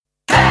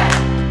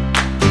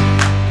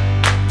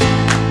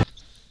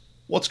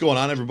What's going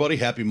on, everybody?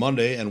 Happy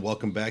Monday, and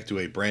welcome back to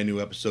a brand new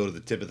episode of the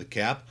Tip of the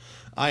Cap.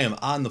 I am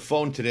on the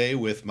phone today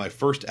with my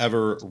first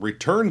ever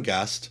return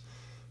guest,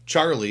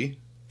 Charlie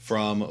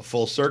from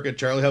Full Circuit.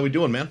 Charlie, how we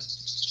doing, man?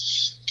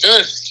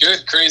 Good.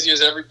 Crazy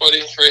as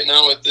everybody right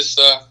now with this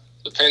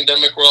the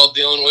pandemic we're all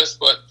dealing with,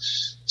 but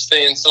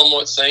staying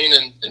somewhat sane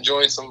and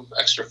enjoying some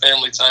extra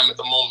family time at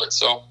the moment.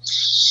 So,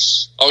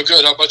 all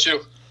good. How about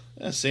you?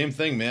 Yeah, same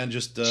thing, man.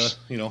 Just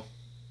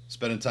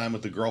spending time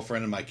with the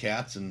girlfriend and my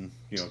cats, and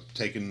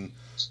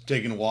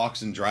taking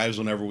walks and drives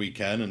whenever we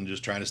can, and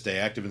just trying to stay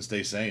active and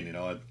stay sane.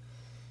 I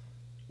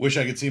wish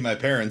I could see my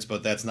parents,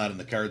 but that's not in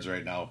the cards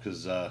right now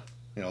because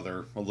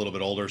they're a little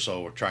bit older,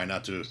 so we're trying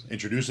not to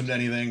introduce them to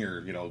anything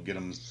or get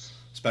them.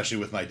 Especially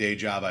with my day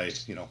job, I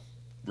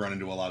run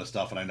into a lot of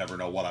stuff, and I never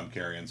know what I'm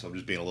carrying, so I'm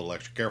just being a little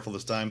extra careful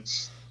this time.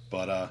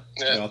 But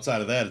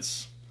outside of that,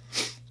 it's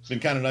been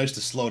kind of nice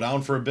to slow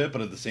down for a bit,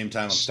 but at the same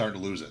time, I'm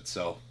starting to lose it.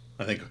 So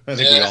I think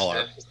we all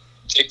are.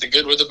 Take the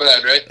good with the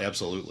bad, right?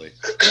 Absolutely.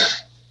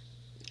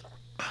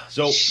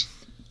 So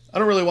I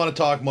don't really want to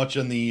talk much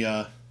in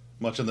the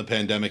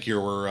pandemic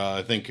here, where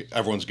I think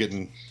everyone's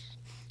getting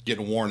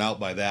worn out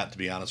by that, to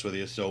be honest with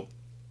you. So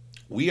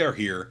we are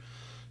here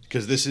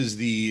because this is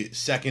the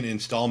second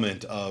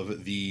installment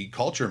of the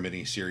culture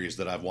mini series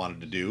that I've wanted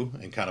to do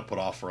and kind of put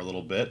off for a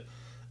little bit.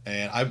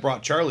 And I've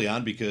brought Charlie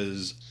on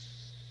because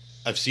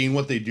I've seen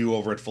what they do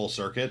over at Full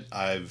Circuit.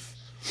 I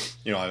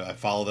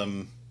follow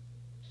them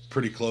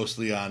pretty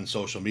closely on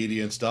social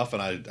media and stuff,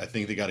 and I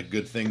think they got a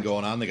good thing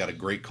going on. They got a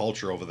great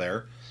culture over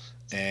there,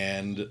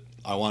 and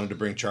I wanted to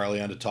bring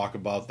Charlie on to talk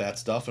about that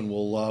stuff, and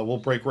we'll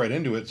break right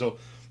into it. So,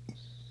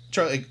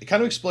 Charlie,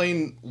 kind of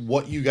explain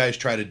what you guys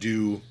try to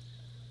do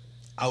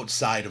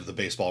outside of the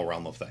baseball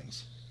realm of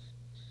things.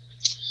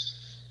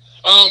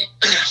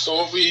 So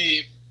what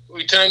we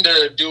tend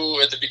to do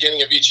at the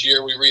beginning of each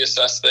year, we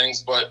reassess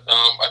things, but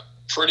I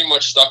pretty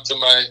much stuck to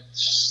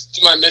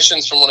my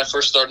missions from when I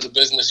first started the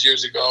business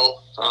years ago.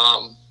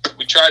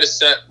 We try to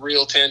set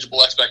real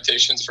tangible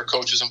expectations for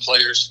coaches and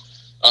players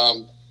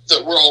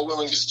that we're all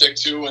willing to stick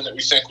to, and that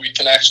we think we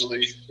can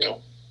actually,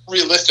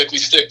 realistically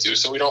stick to.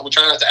 So we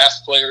try not to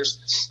ask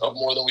players of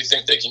more than we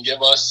think they can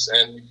give us,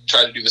 and we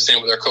try to do the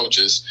same with our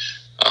coaches.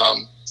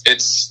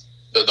 It's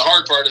the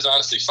hard part is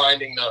honestly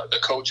finding the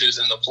coaches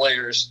and the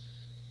players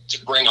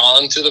to bring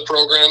on to the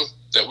program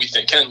that we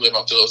think can live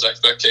up to those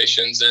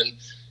expectations. And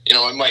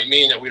it might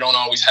mean that we don't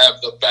always have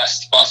the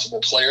best possible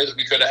player that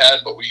we could have had,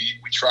 but we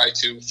try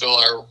to fill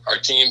our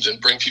teams and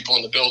bring people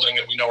in the building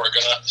that we know are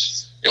going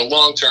to,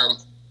 long term,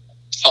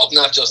 help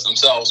not just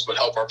themselves, but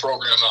help our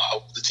program out,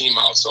 help the team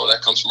out. So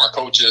that comes from our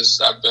coaches.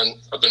 I've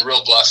been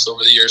real blessed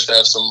over the years to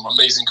have some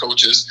amazing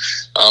coaches.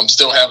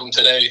 Still have them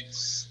today.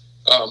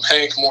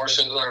 Hank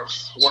Morrison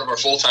is one of our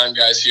full-time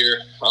guys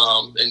here,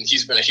 and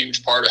he's been a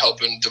huge part of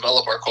helping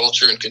develop our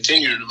culture and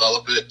continue to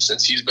develop it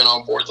since he's been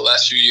on board the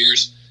last few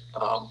years.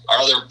 Our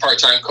other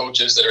part-time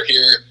coaches that are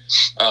here,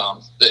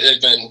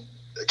 they've been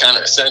kind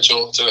of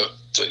essential to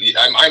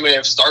I may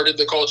have started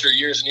the culture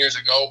years and years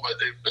ago, but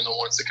they've been the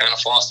ones that kind of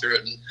foster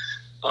it.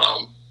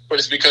 And but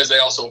it's because they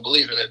also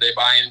believe in it. They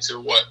buy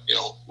into what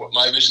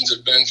my visions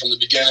have been from the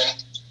beginning,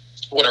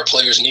 what our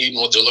players need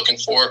and what they're looking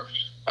for.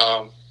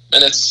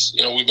 And it's,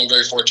 we've been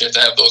very fortunate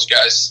to have those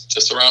guys to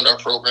surround our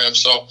program.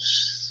 So,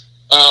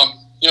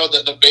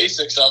 the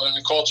basics of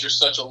it, culture is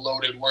such a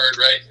loaded word,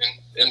 right?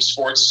 In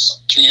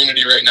sports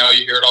community right now,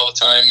 you hear it all the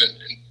time.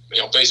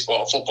 And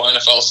baseball, football,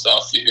 NFL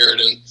stuff, you hear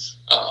it in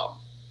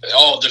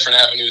all different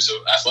avenues of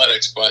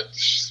athletics. But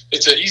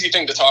it's an easy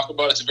thing to talk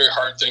about. It's a very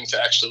hard thing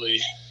to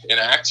actually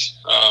enact.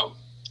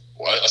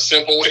 A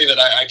simple way that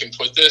I can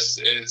put this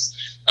is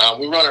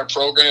we run our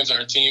programs and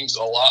our teams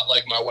a lot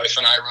like my wife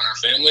and I run our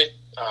family.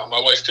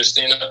 My wife,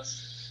 Christina,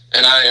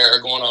 and I are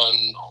going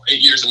on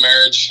 8 years of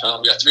marriage.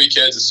 We got 3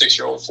 kids, a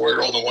 6-year-old,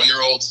 4-year-old, and a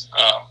 1-year-old.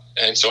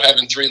 And so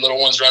having 3 little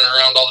ones running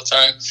around all the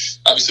time,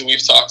 obviously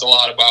we've talked a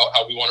lot about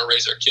how we want to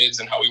raise our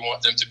kids and how we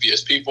want them to be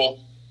as people.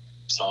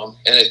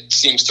 And it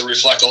seems to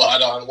reflect a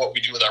lot on what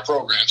we do with our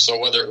program. So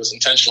whether it was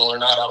intentional or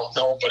not, I don't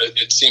know, but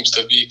it seems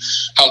to be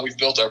how we've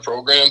built our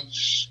program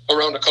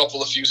around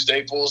a few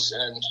staples.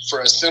 And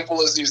for as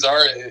simple as these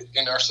are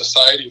in our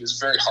society, it is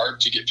very hard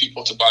to get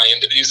people to buy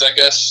into these, I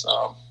guess.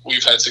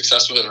 We've had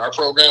success with it in our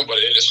program, but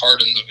it is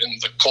hard in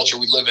the culture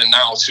we live in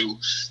now to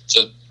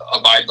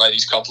abide by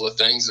these couple of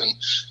things. And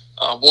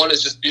one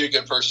is just be a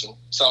good person.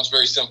 Sounds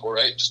very simple,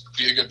 right? Just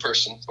be a good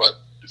person. But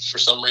for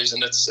some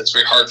reason, it's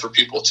very hard for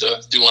people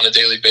to do on a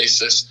daily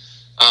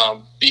basis.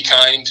 Be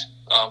kind.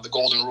 The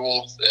golden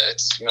rule.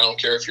 I don't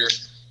care if you're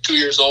 2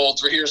 years old,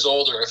 3 years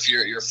old, or if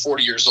you're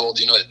 40 years old.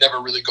 It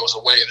never really goes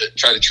away. That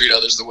try to treat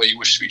others the way you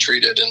wish to be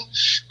treated, and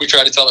we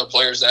try to tell our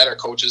players that, our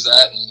coaches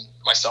that, and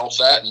myself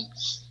that. And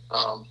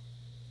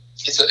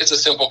it's a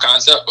simple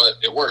concept, but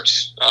it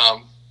works.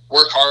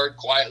 Work hard,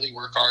 quietly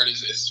work hard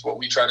is what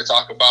we try to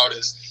talk about.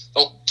 Is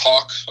don't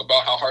talk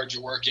about how hard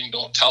you're working.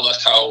 Don't tell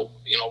us how,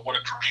 what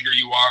a grinder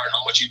you are and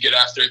how much you get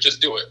after it.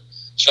 Just do it.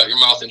 Shut your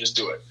mouth and just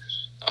do it.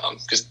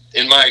 Because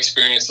in my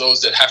experience,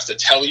 those that have to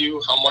tell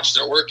you how much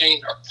they're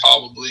working are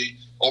probably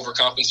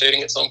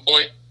overcompensating at some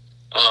point.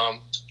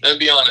 And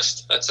be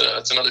honest. That's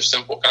another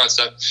simple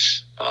concept.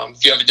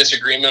 If you have a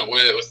disagreement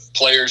with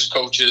players,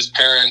 coaches,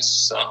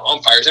 parents,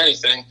 umpires,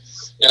 anything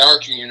in our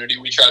community,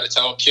 we try to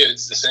tell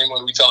kids the same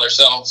way we tell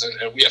ourselves,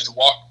 and we have to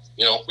walk.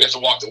 We have to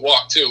walk the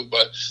walk too.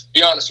 But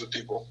be honest with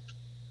people.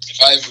 If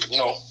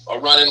I've a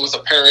run-in with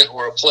a parent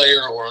or a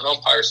player or an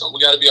umpire or something,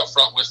 we got to be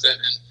upfront with it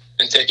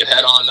and take it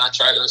head on, not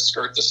try to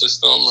skirt the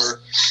system or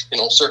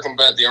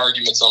circumvent the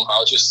argument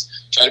somehow. Just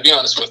try to be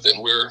honest with it.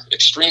 And we're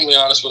extremely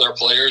honest with our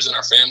players and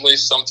our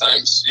families.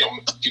 Sometimes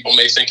people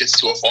may think it's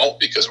to a fault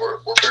because we're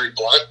very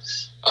blunt.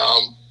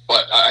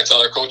 But I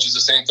tell our coaches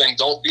the same thing.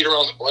 Don't beat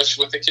around the bush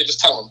with the kid. Just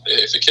tell them.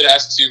 If a kid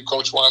asks you,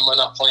 Coach, why am I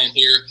not playing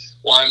here?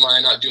 Why am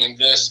I not doing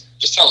this?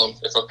 Just tell them.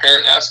 If a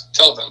parent asks,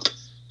 tell them.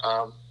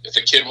 If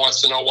a kid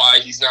wants to know why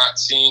he's not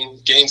seeing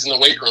gains in the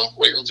weight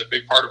room's a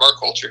big part of our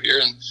culture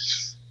here. And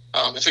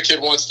if a kid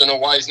wants to know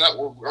why he's not,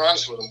 we're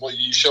honest with him. Well,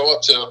 you show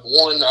up to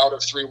 1 out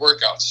of 3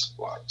 workouts.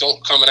 Well,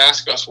 don't come and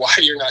ask us why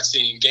you're not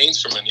seeing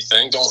gains from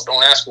anything.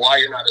 Don't ask why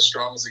you're not as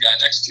strong as the guy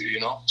next to you.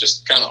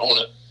 Just kind of own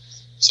it.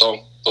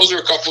 So those are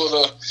a couple of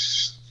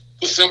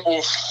the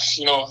simple,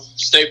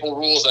 staple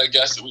rules, I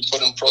guess, that we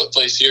put in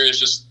place here. Is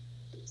just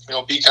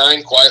be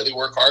kind, quietly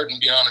work hard,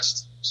 and be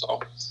honest. So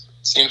it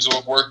seems to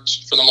have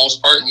worked for the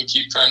most part, and we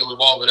keep trying to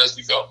evolve it as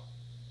we go.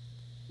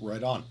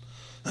 Right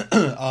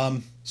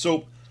on.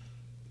 So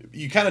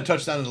you kind of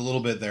touched on it a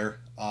little bit there.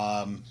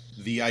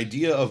 The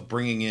idea of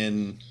bringing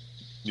in,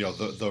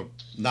 the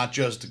not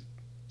just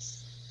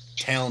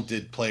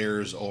talented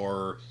players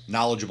or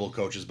knowledgeable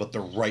coaches, but the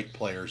right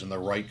players and the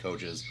right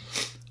coaches.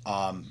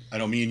 I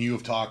know me and you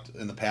have talked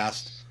in the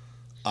past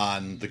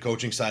on the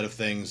coaching side of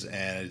things,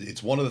 and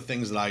it's one of the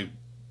things that I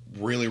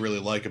really, really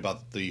like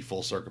about the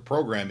Full Circuit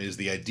program is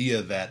the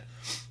idea that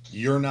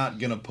you're not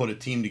going to put a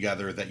team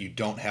together that you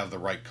don't have the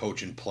right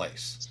coach in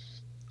place.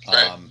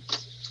 Right.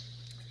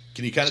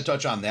 Can you kind of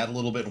touch on that a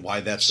little bit and why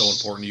that's so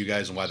important to you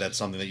guys and why that's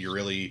something that you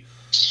really,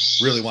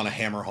 really want to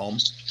hammer home?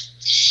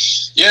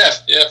 Yeah,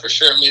 for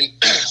sure. I mean,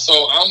 so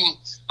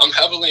I'm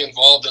heavily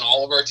involved in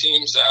all of our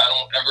teams. I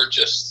don't ever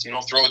just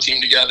throw a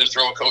team together,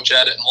 throw a coach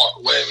at it, and walk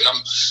away. I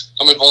mean,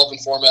 I'm involved in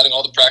formatting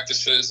all the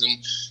practices,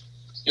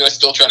 and I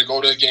still try to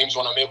go to the games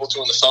when I'm able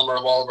to in the summer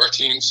of all of our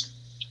teams.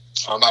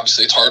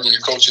 Obviously, it's hard when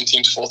you're coaching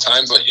teams full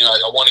time, but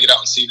I want to get out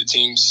and see the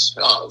teams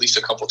at least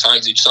a couple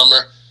times each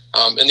summer.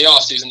 And the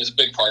off season is a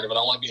big part of it.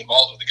 I want to be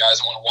involved with the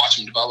guys. I want to watch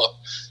them develop.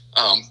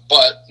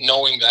 But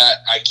knowing that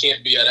I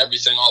can't be at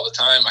everything all the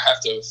time, I have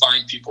to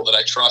find people that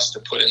I trust to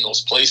put in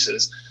those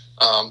places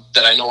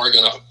that I know are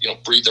going to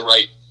breed the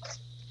right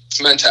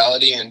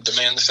mentality and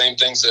demand the same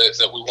things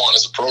that we want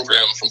as a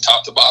program from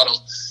top to bottom.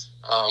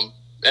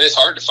 And it's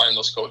hard to find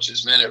those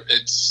coaches, man.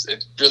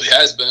 It really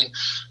has been.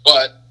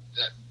 But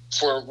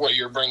for what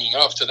you're bringing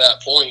up to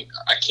that point,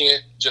 I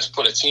can't just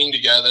put a team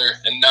together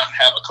and not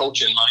have a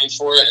coach in mind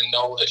for it and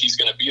know that he's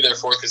going to be there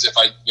for it. Because if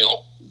I,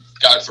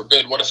 God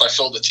forbid, what if I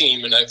filled a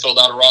team and I filled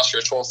out a roster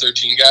of 12,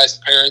 13 guys,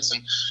 parents,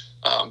 and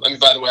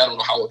by the way, I don't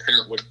know how a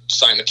parent would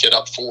sign a kid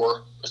up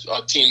for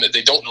a team that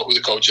they don't know who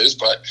the coach is,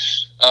 but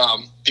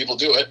people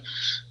do it.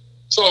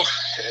 So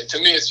to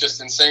me, it's just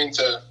insane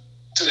to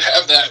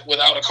have that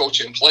without a coach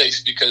in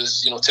place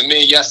because, to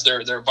me, yes,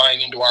 they're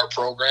buying into our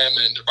program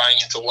and they're buying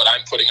into what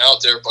I'm putting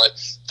out there, but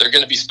they're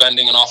going to be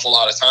spending an awful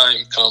lot of time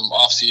come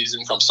off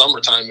season, come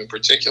summertime in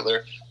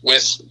particular,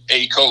 with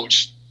a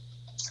coach.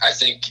 I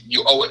think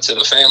you owe it to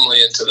the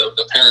family and to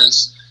the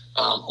parents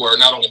who are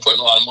not only putting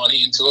a lot of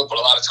money into it, but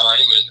a lot of time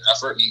and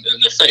effort and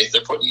their faith.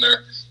 They're putting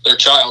their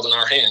child in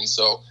our hands.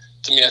 So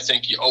to me, I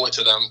think you owe it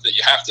to them that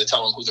you have to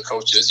tell them who the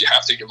coach is. You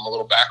have to give them a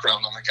little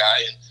background on the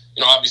guy. And,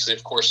 obviously,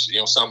 of course,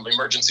 some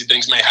emergency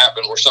things may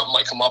happen where something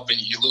might come up and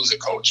you lose a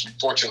coach.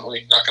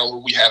 Fortunately,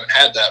 we haven't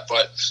had that,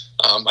 but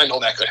I know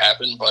that could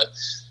happen. But,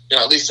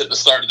 at least at the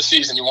start of the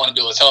season, you want to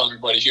be able to tell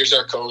everybody, here's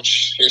our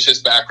coach, here's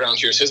his background,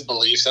 here's his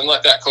beliefs, and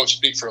let that coach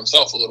speak for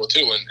himself a little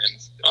too.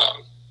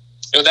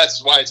 And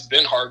that's why it's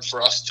been hard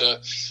for us to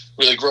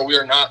really grow. We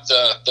are not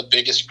the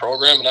biggest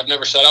program, and I've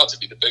never set out to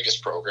be the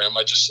biggest program.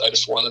 I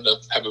just wanted to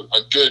have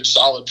a good,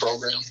 solid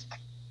program.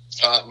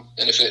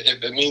 And if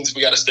it means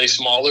we got to stay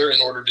smaller in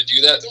order to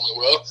do that, then we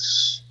will.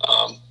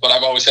 But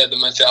I've always had the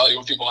mentality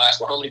when people ask,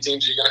 well, how many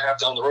teams are you going to have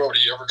down the road? Are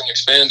you ever going to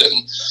expand it?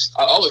 And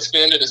I'll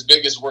expand it as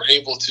big as we're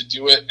able to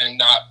do it and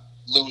not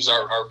lose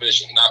our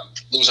vision,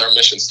 not lose our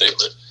mission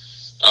statement.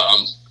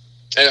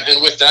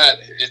 And with that,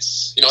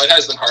 it's, it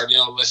has been hard.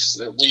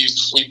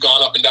 We've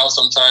gone up and down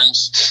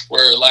sometimes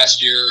where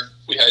last year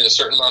we had a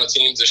certain amount of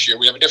teams. This year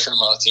we have a different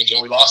amount of teams.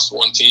 We lost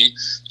one team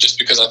just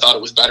because I thought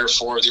it was better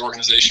for the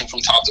organization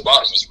from top to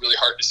bottom. It was a really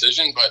hard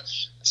decision, but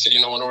I said,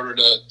 in order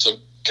to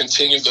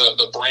continue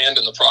the brand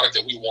and the product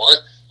that we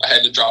want, I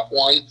had to drop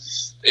one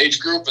age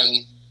group,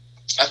 and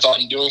I thought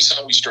in doing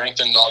so, we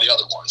strengthened all the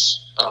other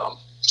ones.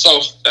 So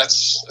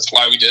that's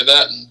why we did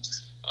that. And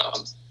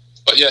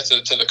but yeah,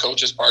 to the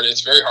coaches part,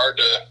 it's very hard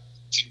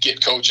to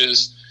get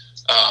coaches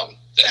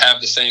that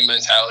have the same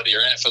mentality or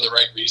in it for the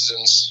right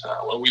reasons.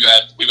 Well, we've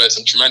had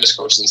some tremendous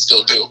coaches and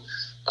still do.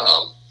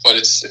 But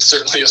it's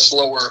certainly a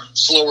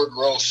slower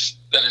growth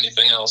than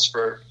anything else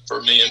for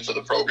me and for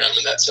the program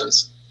in that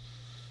sense.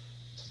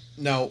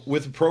 Now,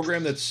 with a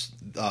program that's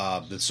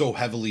so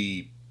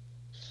heavily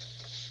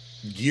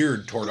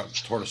geared toward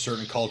a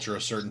certain culture,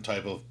 a certain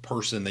type of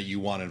person that you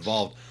want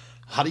involved,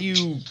 how do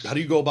you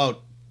go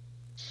about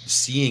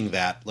seeing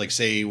that? Like,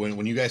 say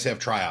when you guys have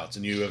tryouts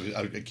and you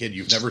have a kid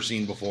you've never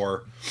seen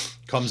before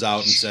comes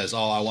out and says,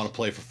 "Oh, I want to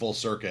play for full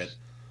circuit."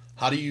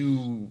 How do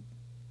you?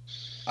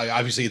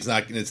 Obviously, it's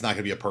not going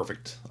to be a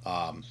perfect,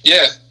 a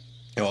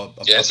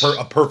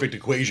perfect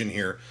equation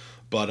here.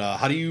 But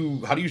how do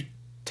you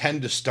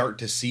tend to start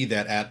to see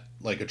that at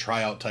like a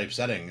tryout type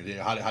setting?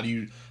 How do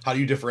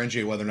you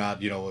differentiate whether or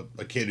not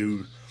a kid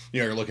who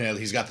you're looking at,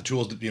 he's got the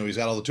tools, he's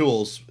got all the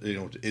tools,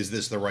 is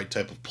this the right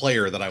type of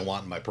player that I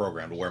want in my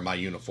program to wear my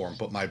uniform,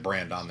 put my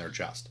brand on their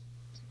chest?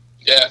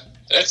 Yeah,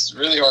 that's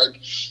really hard.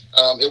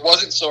 It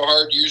wasn't so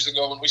hard years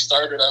ago when we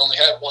started. I only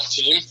had one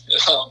team.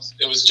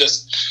 It was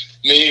just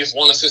me,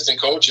 one assistant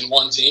coach, and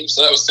one team.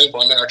 So that was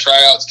simple. I mean, our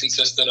tryouts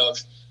consisted of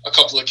a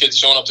couple of kids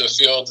showing up to the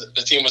field.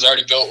 The team was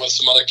already built with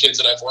some other kids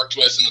that I've worked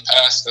with in the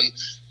past, and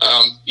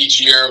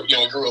each year,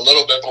 grew a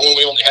little bit. But when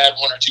we only had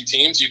one or two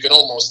teams, you could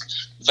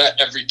almost vet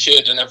every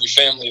kid and every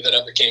family that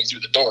ever came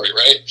through the door,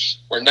 right?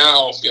 Where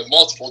now we have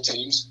multiple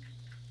teams,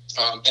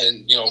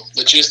 and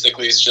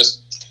logistically, it's just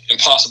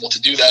impossible to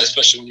do that,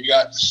 especially when you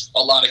got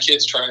a lot of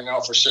kids trying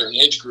out for certain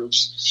age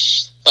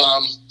groups.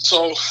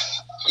 So,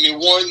 I mean,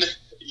 one,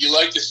 you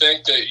like to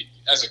think that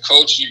as a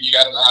coach, you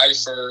got an eye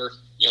for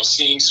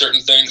seeing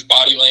certain things.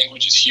 Body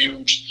language is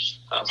huge.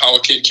 How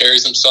a kid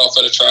carries himself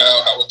at a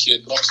tryout, how a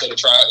kid looks at a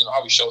tryout,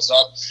 how he shows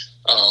up.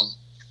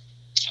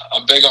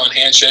 I'm big on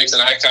handshakes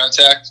and eye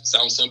contact.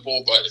 Sounds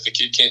simple, but if a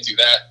kid can't do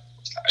that,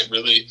 I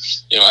really,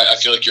 I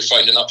feel like you're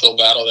fighting an uphill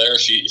battle there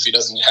if he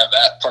doesn't have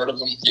that part of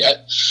him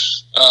yet.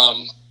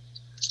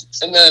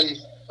 And then,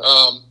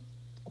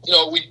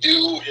 we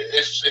do,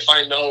 if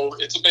I know,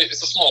 it's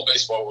a small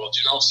baseball world,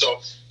 so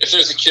if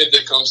there's a kid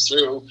that comes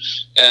through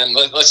and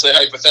let's say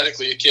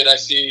hypothetically a kid I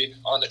see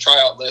on the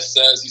tryout list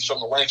says he's from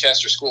the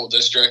Lancaster School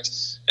District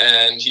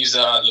and he's a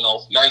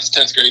 9th,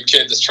 10th grade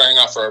kid that's trying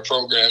out for our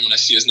program, and I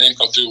see his name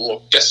come through,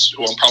 well, guess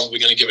who I'm probably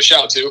going to give a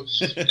shout to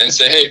and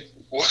say, hey,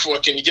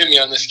 what can you give me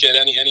on this kid?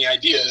 Any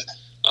idea?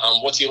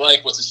 What's he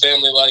like? What's his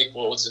family like?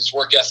 What's his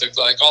work ethic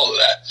like? All of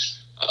that.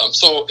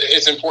 So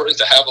it's important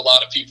to have a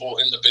lot of people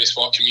in the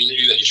baseball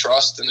community that you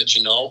trust and that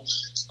you know.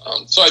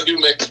 So I do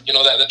make, that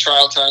the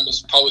trial time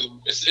is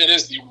it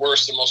is the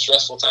worst and most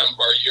stressful time of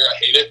our year. I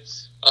hate it.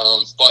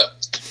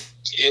 But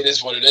it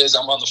is what it is.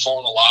 I'm on the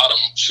phone a lot.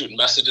 I'm shooting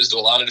messages to a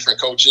lot of different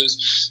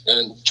coaches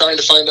and trying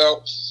to find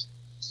out,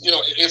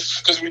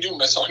 because we do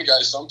miss on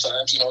guys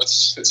sometimes,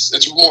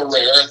 it's more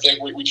rare. I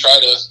think we try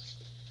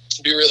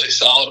to be really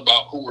solid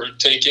about who we're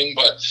taking,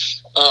 but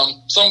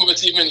some of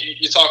it's even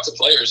you talk to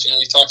players,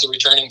 you talk to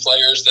returning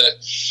players that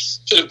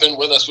should have been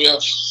with us. We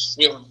have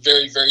a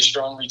very, very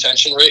strong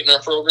retention rate in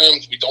our program.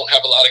 We don't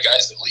have a lot of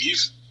guys that leave.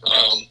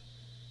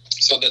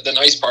 So the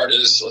nice part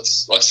is,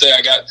 let's say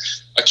I got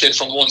a kid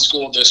from one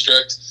school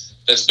district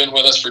that's been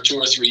with us for 2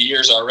 or 3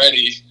 years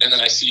already, and then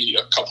I see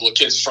a couple of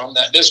kids from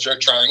that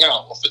district trying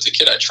out. Well, if it's a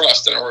kid I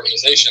trust in our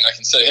organization, I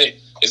can say, hey,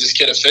 is this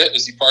kid a fit?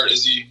 Is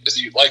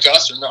he like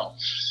us or no?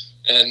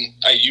 And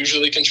I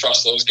usually can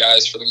trust those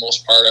guys for the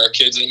most part. Our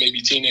kids, and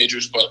maybe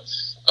teenagers, but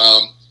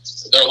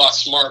they're a lot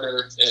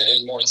smarter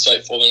and more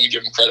insightful than we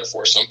give them credit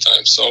for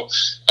sometimes. So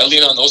I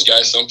lean on those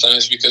guys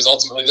sometimes because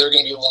ultimately they're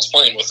going to be the ones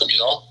playing with them,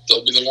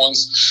 They'll be the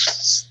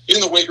ones in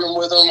the weight room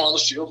with them, on the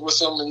field with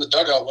them, in the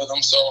dugout with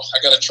them. So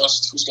I got to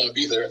trust who's going to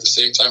be there at the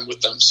same time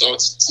with them. So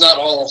it's not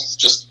all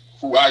just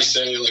who I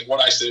say, like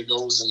what I say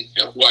goes,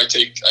 and who I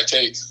take.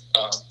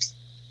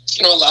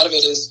 A lot of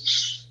it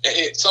is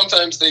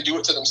sometimes they do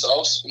it to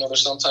themselves.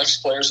 There's sometimes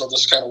players will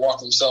just kind of walk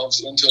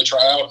themselves into a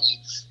tryout and,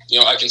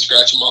 I can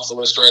scratch them off the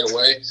list right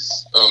away.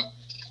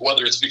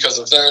 Whether it's because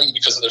of them,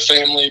 because of their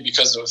family,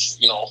 because of,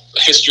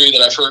 history that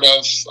I've heard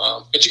of.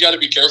 But you got to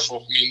be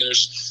careful. I mean,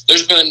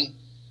 there's been,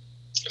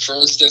 for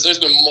instance, there's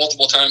been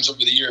multiple times over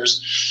the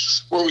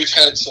years where we've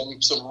had some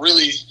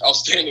really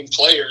outstanding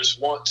players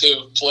want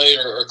to play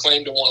or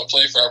claim to want to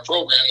play for our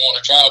program,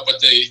 want to try out,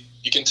 but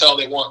you can tell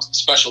they want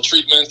special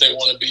treatment. They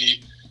want to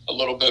be a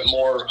little bit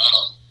more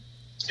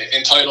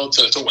entitled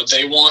to what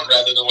they want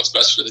rather than what's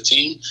best for the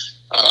team.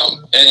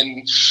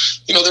 And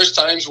there's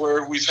times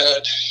where we've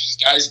had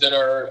guys that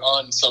are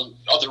on some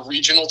other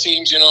regional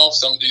teams,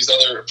 some of these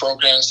other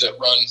programs that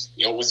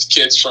run, with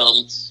kids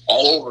from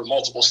all over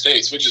multiple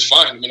states, which is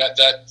fine. I mean,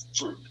 that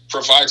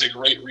provides a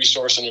great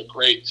resource and a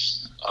great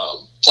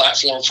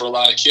platform for a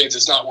lot of kids.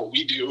 It's not what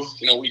we do.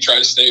 We try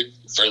to stay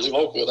fairly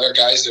local with our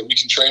guys that we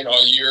can train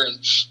all year, and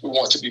we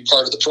want to be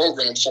part of the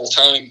program full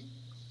time.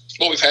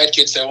 But we've had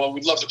kids say, well,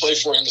 we'd love to play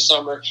for you in the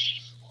summer,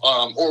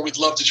 or we'd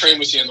love to train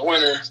with you in the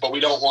winter, but we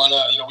don't want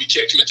to, we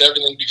can't commit to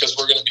everything because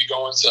we're going to be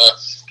going to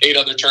 8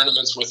 other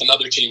tournaments with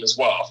another team as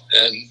well.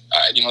 And,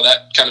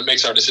 that kind of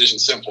makes our decision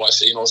simple. I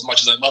say, as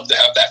much as I'd love to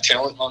have that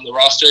talent on the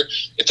roster,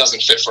 it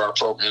doesn't fit for our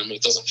program and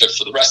it doesn't fit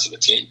for the rest of the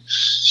team.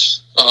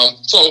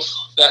 So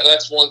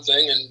that's one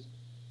thing. And,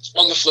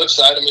 on the flip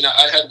side, I mean,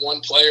 I had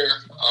one player,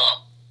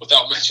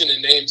 without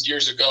mentioning names,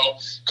 years ago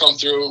come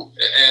through,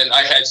 and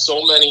I had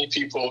so many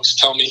people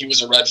tell me he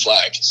was a red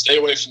flag. Stay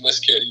away from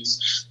this kid.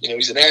 He's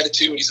an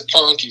attitude. He's a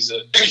punk. He's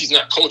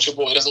not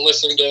coachable. He doesn't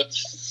listen to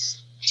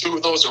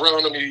those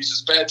around him. He's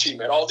just a bad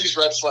teammate. All these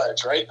red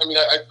flags, right? I mean,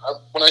 I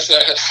when I say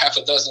I had half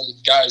a dozen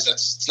guys,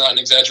 it's not an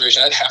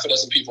exaggeration. I had half a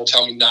dozen people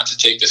tell me not to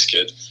take this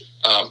kid,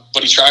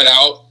 but he tried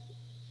out.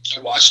 I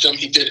watched him.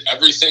 He did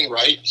everything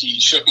right. He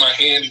shook my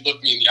hand. He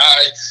looked me in the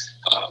eye.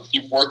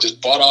 He worked his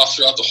butt off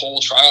throughout the whole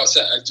trial.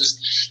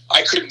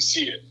 I couldn't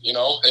see it.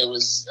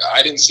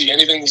 I didn't see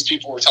anything these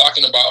people were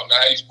talking about. And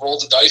I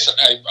rolled the dice. And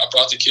I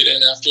brought the kid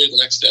in after the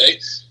next day.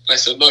 And I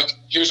said, look,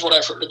 here's what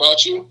I've heard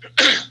about you.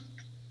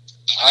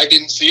 I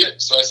didn't see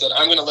it. So I said,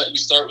 I'm going to let you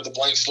start with a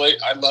blank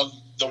slate. I love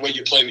the way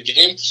you play the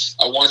game.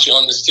 I want you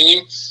on this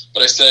team.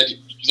 But I said,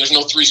 there's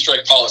no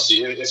 3-strike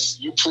policy. If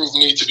you prove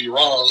me to be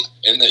wrong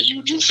and that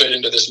you do fit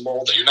into this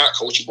mold, that you're not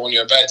coachable and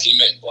you're a bad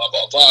teammate and blah,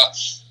 blah, blah,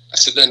 I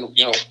said, then,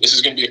 this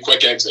is going to be a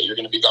quick exit. You're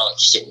going to be gone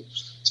soon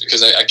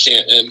because I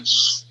can't. And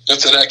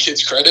to that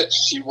kid's credit,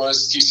 he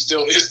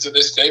still is to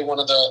this day one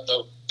of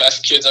the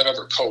best kids I've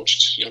ever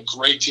coached.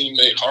 Great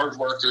teammate, hard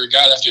worker,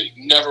 got after it.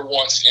 Never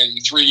once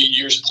in 3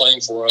 years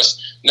playing for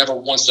us, never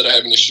once did I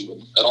have an issue with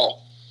him at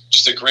all.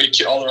 Just a great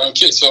kid, all-around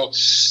kid. So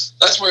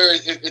that's where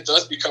it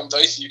does become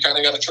dicey. You kind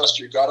of got to trust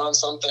your gut on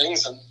some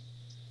things, and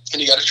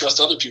you got to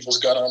trust other people's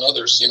gut on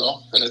others,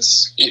 And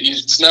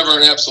it's never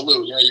an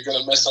absolute. You're going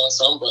to miss on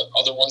some, but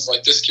other ones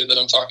like this kid that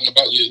I'm talking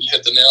about, you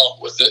hit the nail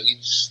with it, and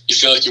you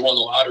feel like you won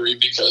the lottery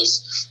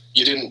because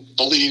you didn't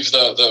believe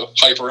the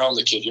hype around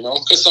the kid,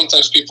 Because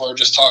sometimes people are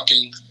just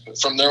talking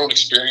from their own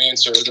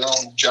experience or their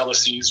own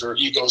jealousies or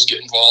egos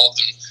get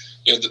involved,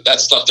 and that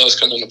stuff does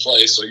come into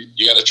play. So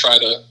you got to try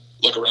to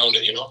look around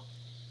it,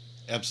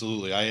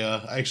 Absolutely. I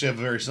actually have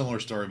a very similar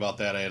story about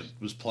that. I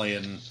was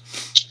playing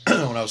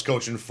when I was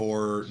coaching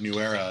for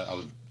New Era. I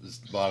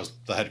was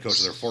the head coach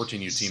of their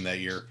 14U team that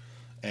year,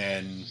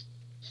 and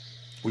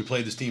we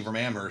played this team from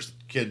Amherst.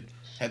 They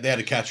had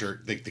a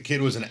catcher. The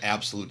kid was an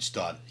absolute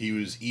stud. He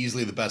was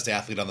easily the best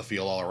athlete on the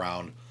field all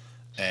around,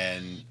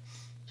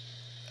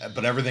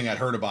 but everything I'd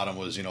heard about him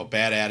was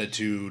bad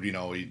attitude.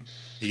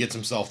 He gets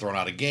himself thrown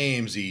out of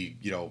games. He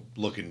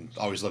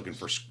always looking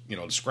for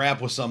to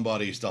scrap with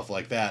somebody, stuff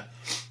like that.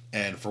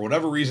 And for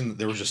whatever reason,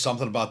 there was just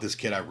something about this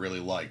kid I really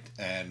liked.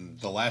 And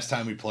the last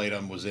time we played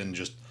him was in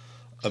just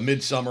a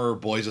midsummer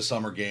boys of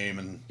summer game.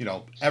 And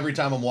every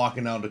time I'm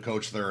walking down to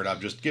coach third, I'm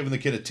just giving the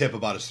kid a tip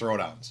about his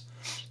throwdowns.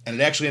 And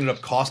it actually ended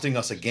up costing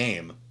us a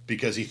game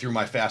because he threw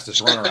my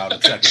fastest runner out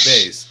at second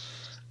base.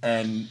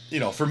 And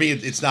for me,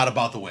 it's not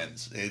about the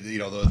wins.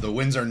 The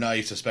wins are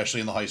nice, especially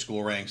in the high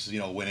school ranks.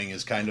 Winning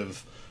is kind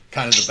of the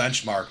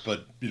benchmark.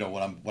 But when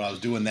I was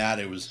doing that,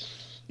 it was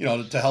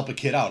to help a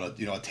kid out,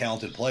 a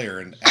talented player.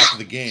 And after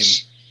the game,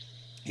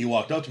 he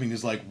walked up to me and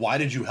he's like, "Why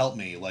did you help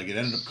me? Like, it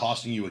ended up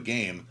costing you a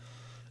game."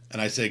 And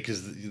I say,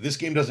 "Because this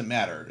game doesn't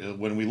matter.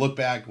 When I look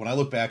back,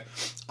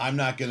 I'm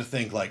not going to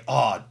think like,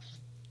 oh,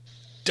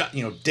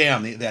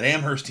 damn, that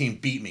Amherst team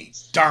beat me.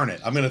 Darn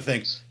it. I'm going to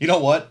think, you know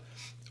what?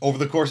 Over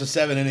the course of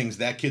 7 innings,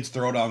 that kid's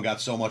throwdown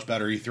got so much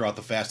better. He threw out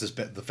the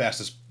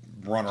fastest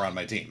runner on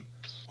my team,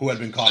 who had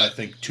been caught, I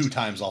think, 2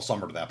 times all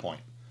summer to that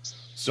point.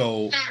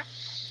 So,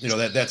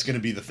 that's going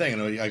to be the thing.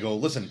 And I go,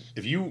 listen,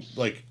 if you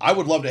I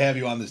would love to have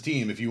you on this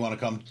team if you want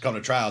to come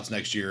to tryouts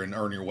next year and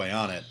earn your way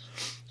on it.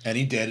 And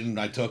he did, and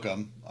I took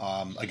him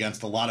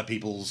against a lot of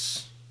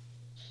people's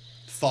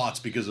thoughts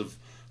because of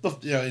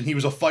and he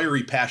was a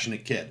fiery,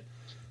 passionate kid.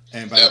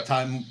 And by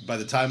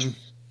the time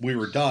we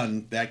were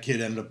done, that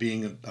kid ended up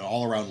being an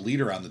all-around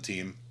leader on the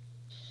team.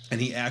 And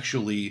he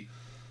actually,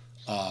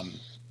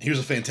 he was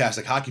a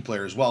fantastic hockey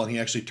player as well. And he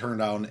actually turned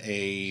down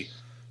a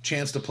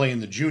chance to play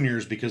in the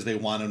juniors because they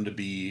want him to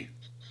be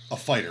a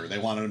fighter. They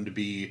wanted him to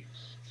be,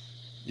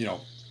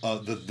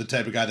 the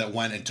type of guy that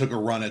went and took a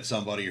run at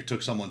somebody or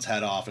took someone's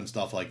head off and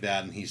stuff like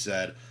that. And he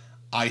said,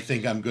 I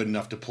think I'm good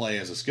enough to play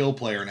as a skill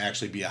player and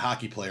actually be a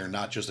hockey player,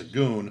 not just a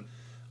goon.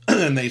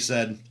 And they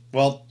said,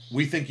 well,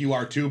 we think you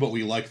are too, but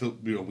we like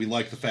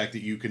the fact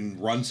that you can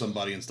run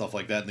somebody and stuff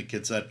like that. And the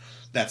kid said,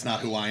 that's not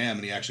who I am.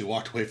 And he actually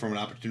walked away from an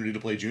opportunity to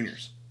play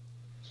juniors.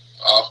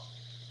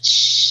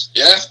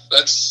 Yeah,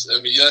 that's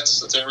a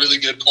really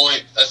good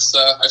point.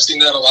 I've seen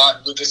that a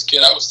lot with this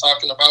kid I was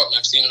talking about, and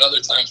I've seen it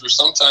other times where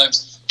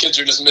sometimes kids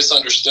are just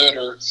misunderstood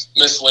or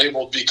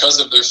mislabeled because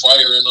of their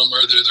fire in them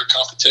or their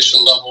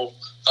competition level.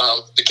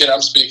 The kid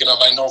I'm speaking of,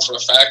 I know for a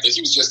fact that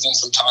he was just in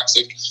some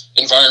toxic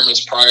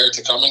environments prior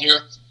to coming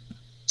here.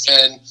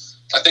 And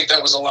I think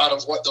that was a lot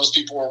of what those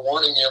people were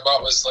warning me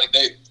about was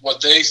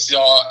what they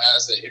saw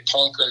as a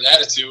punk or an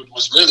attitude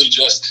was really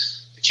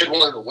just the kid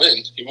wanted to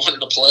win. He wanted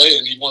to play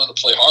and he wanted to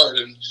play hard.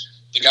 And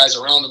the guys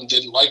around him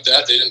didn't like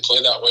that. They didn't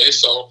play that way.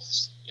 So,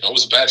 it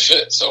was a bad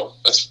fit. So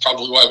that's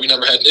probably why we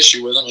never had an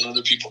issue with him and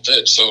other people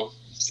did. So,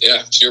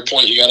 yeah, to your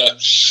point,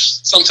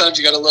 sometimes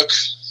you got to look,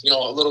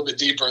 a little bit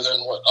deeper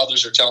than what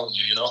others are telling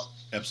you,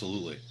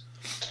 Absolutely.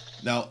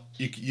 Now,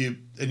 you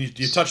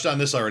touched on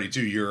this already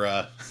too. You're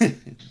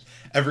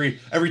every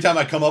time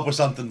I come up with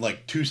something,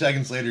 like 2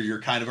 seconds later,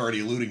 you're kind of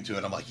already alluding to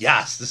it. I'm like,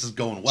 yes, this is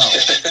going well.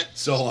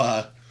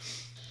 So,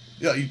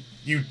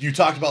 you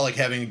talked about like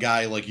having a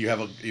guy, like you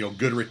have a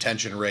good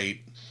retention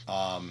rate.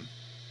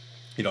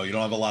 You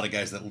don't have a lot of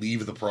guys that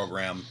leave the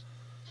program.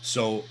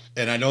 So,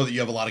 and I know that you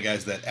have a lot of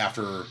guys that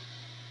after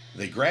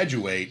they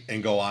graduate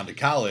and go on to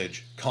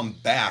college, come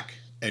back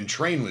and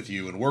train with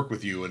you and work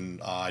with you.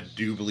 And I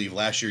do believe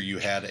last year you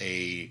had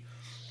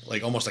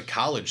almost a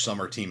college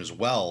summer team as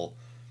well.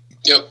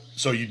 Yep.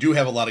 So you do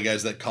have a lot of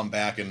guys that come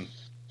back, and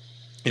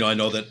I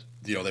know that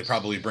they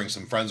probably bring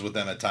some friends with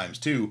them at times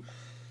too.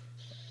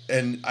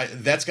 And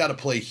that's got to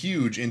play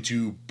huge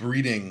into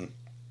breeding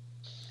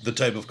the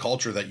type of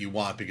culture that you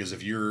want, because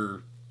if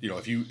you're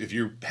if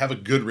you have a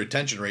good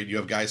retention rate, you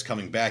have guys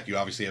coming back, you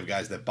obviously have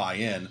guys that buy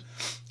in,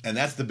 and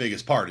that's the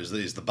biggest part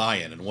is the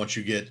buy-in. And once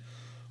you get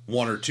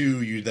 1 or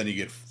 2, then you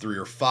get 3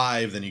 or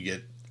 5, then you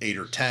get 8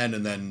 or 10,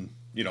 and then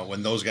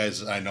when those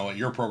guys, I know at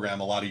your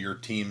program, a lot of your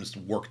teams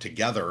work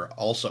together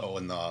also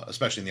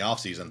especially in the off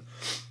season.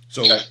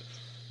 So, okay.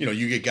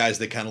 You get guys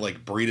that kind of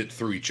like breed it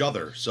through each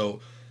other.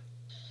 So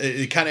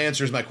it kind of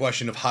answers my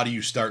question of how do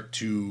you start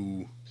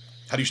to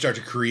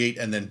create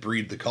and then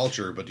breed the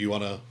culture? But do you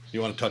want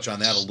to touch on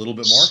that a little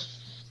bit more?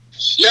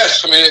 Yeah,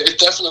 I mean, it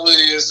definitely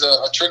is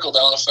a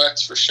trickle-down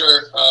effect for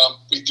sure.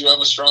 We do have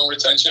a strong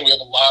retention. We have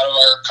a lot of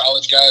our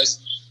college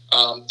guys.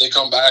 They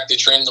come back, they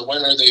train in the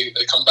winter, they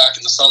come back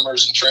in the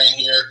summers and train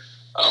here.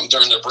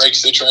 During their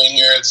breaks, they train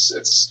here.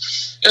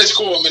 It's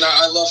cool. I mean,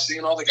 I love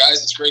seeing all the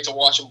guys. It's great to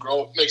watch them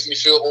grow. It makes me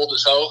feel old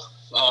as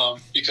hell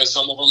because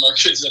some of them are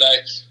kids that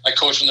I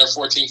coached when they're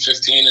 14,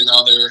 15, and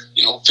now they're,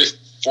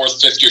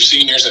 4th, 5th year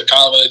seniors at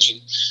college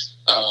and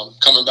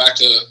coming back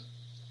to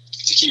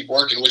keep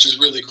working, which is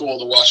really cool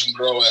to watch them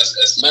grow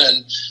as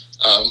men.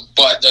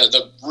 But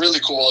the really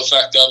cool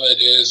effect of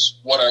it is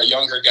what our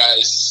younger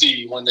guys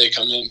see when they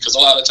come in, because a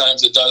lot of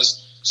times it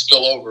does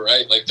spill over,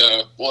 right? Like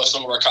we'll have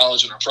some of our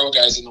college and our pro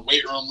guys in the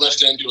weight room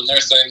lifting, doing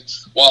their thing,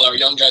 while our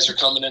young guys are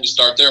coming in to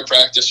start their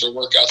practice or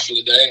workouts for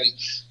the day,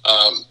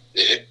 and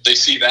they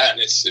see that,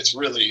 and it's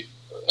really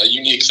a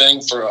unique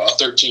thing for a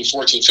 13,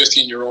 14,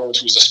 15-year-old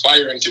who's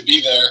aspiring to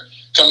be there.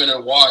 Come in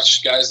and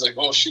watch guys like,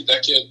 oh, shoot,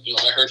 that kid,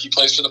 I heard he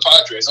plays for the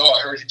Padres. Oh,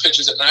 I heard he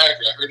pitches at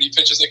Niagara. I heard he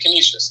pitches at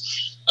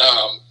Canisius.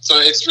 So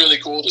it's really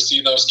cool to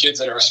see those kids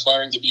that are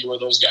aspiring to be where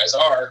those guys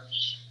are.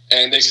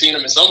 And they've seen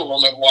them, and some of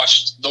them have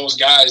watched those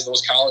guys,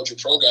 those college or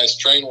pro guys,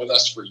 train with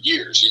us for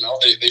years.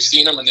 They've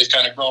seen them, and they've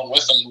kind of grown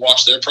with them and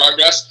watched their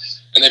progress,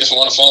 and they just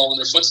want to follow in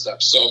their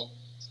footsteps. So,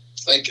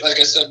 like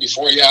I said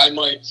before, yeah, I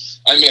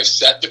may have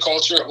set the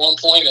culture at one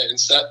point and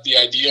set the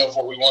idea of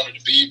what we wanted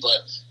to be,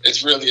 but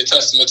it's really a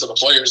testament to the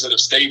players that have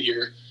stayed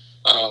here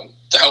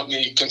to help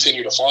me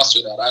continue to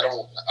foster that.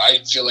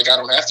 I feel like I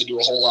don't have to do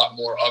a whole lot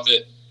more of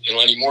it,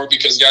 anymore,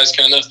 because guys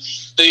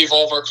they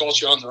evolve our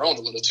culture on their own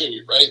a little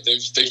too, right?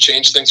 They've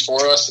changed things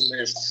for us, and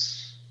they've,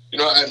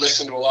 I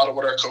listen to a lot of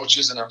what our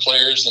coaches and our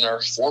players and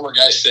our former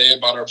guys say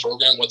about our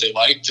program, what they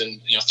liked,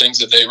 and things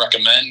that they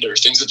recommend or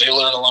things that they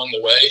learn along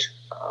the way.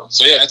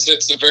 So yeah,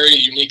 it's a very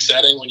unique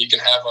setting when you can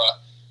have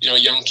a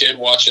young kid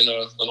watching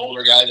an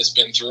older guy that's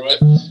been through it,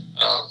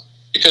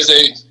 because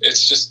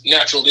it's just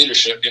natural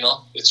leadership.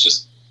 It's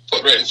just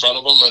put right in front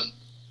of them, and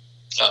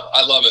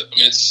I love it. I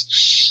mean,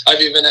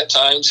 I've even at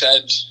times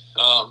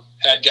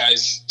had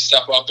guys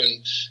step up,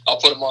 and I'll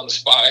put them on the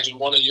spot. Actually,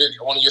 one of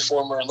your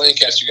former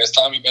Lancaster guys,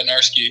 Tommy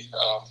Bednarski,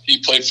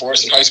 he played for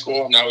us in high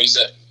school, and now he's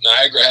at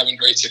Niagara having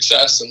great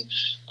success,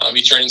 and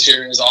he trains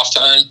here in his off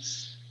time.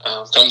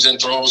 Comes in,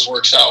 throws,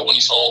 works out when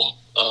he's home.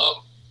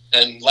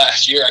 And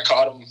last year I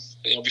caught him,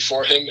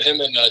 before him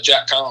and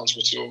Jack Collins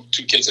were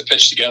two kids that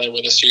pitched together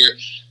with us here.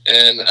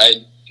 And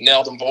I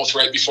nailed them both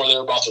right before they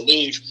were about to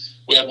leave.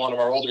 We had one of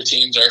our older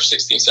teams, our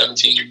 16,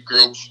 17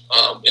 group,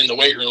 in the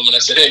weight room. And I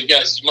said, hey,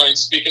 guys, do you mind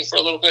speaking for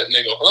a little bit? And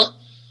they go, huh?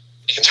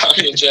 And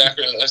Tommy and Jack,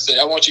 I said,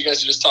 I want you guys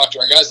to just talk to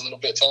our guys a little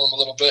bit, tell them a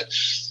little bit,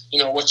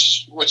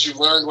 what you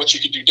learned, what you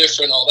could do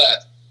different, all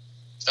that.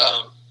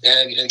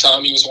 And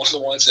Tommy was one of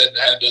the ones that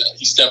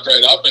he stepped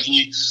right up, and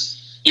he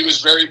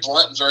was very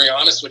blunt and very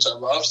honest, which I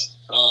loved.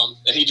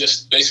 And he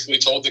just basically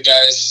told the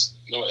guys,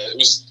 it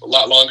was a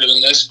lot longer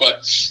than this,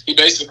 but he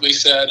basically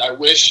said, I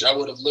wish I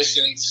would have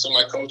listened to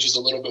my coaches a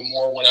little bit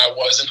more when I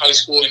was in high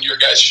school in your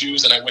guys'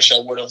 shoes, and I wish I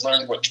would have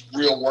learned what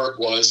real work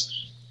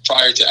was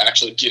prior to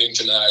actually getting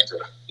to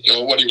Niagara.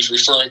 What he was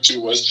referring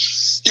to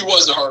was he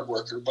was a hard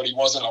worker, but he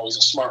wasn't always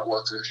a smart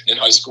worker in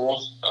high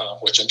school,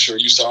 which I'm sure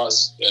you saw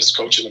as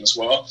coaching him as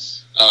well.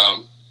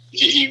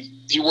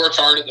 He worked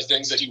hard at the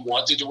things that he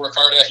wanted to work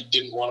hard at. He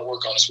didn't want to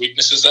work on his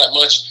weaknesses that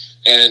much.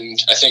 And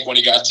I think when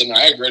he got to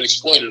Niagara, it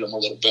exploited him a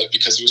little bit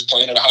because he was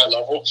playing at a high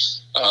level.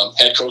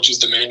 Head coaches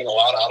demanding a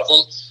lot out of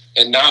him.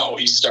 And now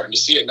he's starting to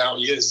see it. Now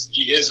he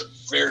is a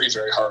very,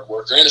 very hard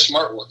worker and a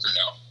smart worker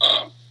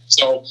now.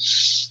 So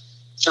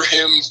for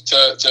him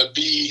to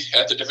be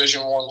at the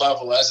Division I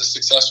level as a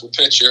successful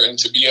pitcher and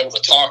to be able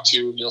to talk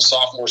to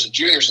sophomores and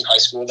juniors in high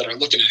school that are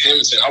looking at him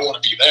and saying, I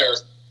want to be there,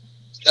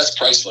 that's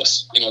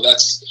priceless.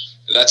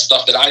 That's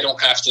stuff that I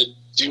don't have to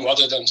do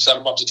other than set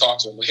them up to talk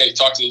to them. Like, hey,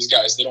 talk to these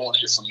guys. They don't want to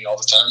hear from me all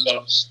the time.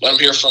 Let them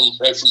hear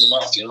right from the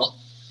mouth, you know?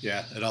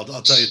 Yeah, and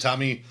I'll tell you,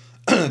 Tommy,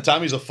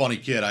 Tommy's a funny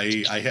kid.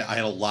 I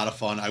had a lot of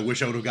fun. I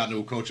wish I would have gotten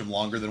to coach him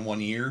longer than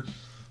 1 year,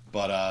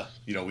 but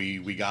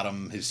we got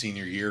him his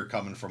senior year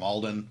coming from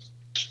Alden,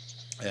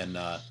 and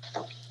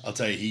I'll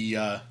tell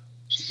you,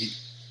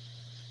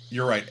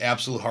 you're right,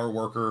 absolute hard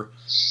worker,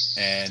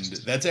 and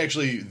that's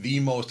actually the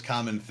most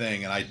common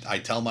thing. And I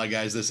tell my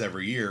guys this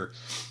every year.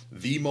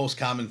 The most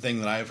common thing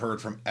that I've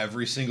heard from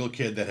every single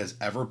kid that has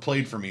ever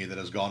played for me that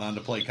has gone on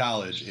to play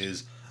college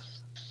is,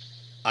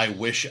 I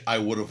wish I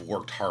would have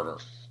worked harder.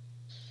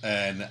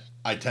 And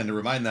I tend to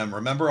remind them,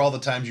 remember all the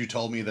times you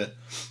told me that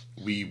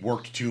we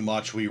worked too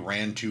much, we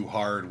ran too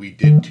hard, we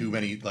did too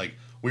many, like,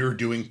 we were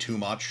doing too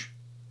much?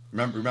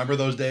 Remember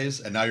those days?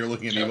 And now you're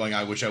looking at me going,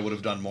 I wish I would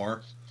have done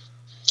more.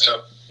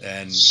 Yep.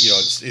 And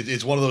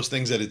it's one of those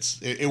things that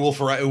it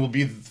will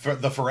be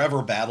the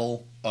forever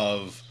battle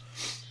of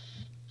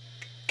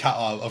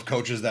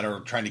coaches that are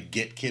trying to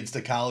get kids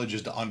to college,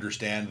 is to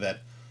understand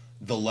that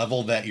the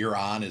level that you're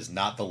on is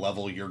not the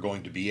level you're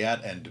going to be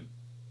at, and to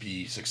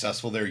be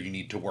successful there, you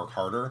need to work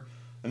harder.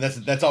 And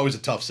that's always a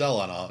tough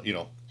sell on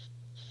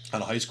a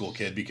high school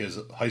kid, because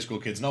high school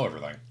kids know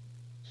everything.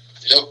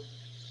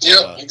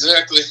 Yep.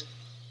 Exactly.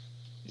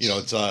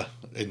 It's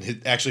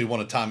and actually one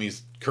of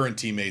Tommy's current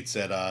teammates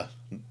at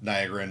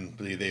Niagara, and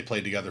they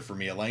played together for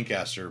me at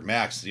Lancaster,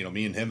 Max.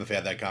 Me and him have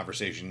had that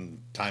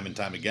conversation time and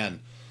time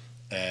again,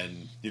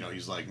 and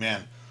he's like,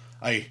 man,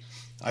 I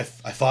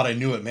thought I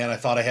knew it, man. I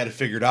thought I had it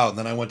figured out, and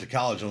then I went to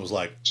college and was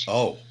like,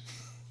 oh.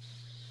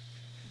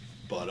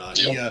 But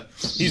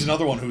he's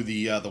another one who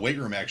the weight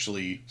room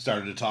actually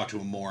started to talk to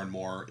him more and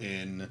more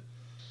in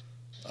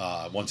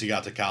once he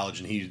got to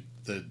college. And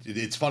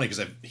it's funny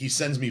because he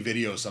sends me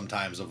videos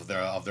sometimes of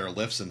their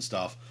lifts and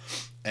stuff,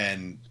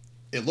 and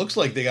it looks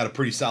like they got a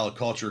pretty solid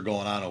culture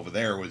going on over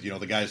there with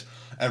the guys,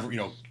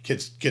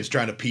 kids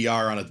trying to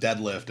PR on a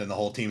deadlift, and the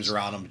whole team's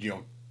around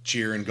them,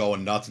 cheering,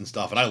 going nuts and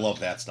stuff. And I love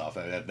that stuff.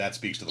 That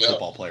speaks to the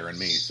football player in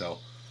me. So,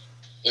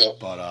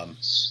 but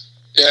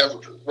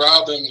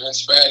Rob and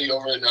Spatty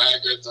over at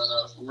Niagara have done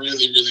a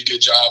really, really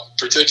good job,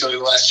 particularly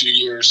the last few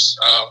years.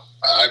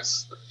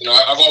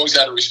 I've always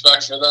had a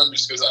respect for them,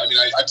 just because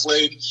I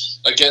played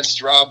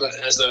against Rob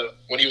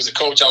when he was a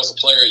coach. I was a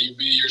player at UB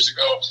years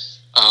ago.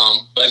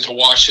 And to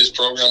watch his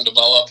program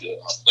develop,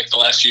 like the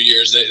last few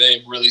years,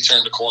 they really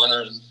turned a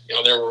corner, and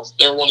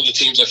they're one of the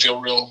teams I feel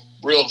real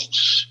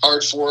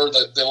hard for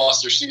that they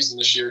lost their season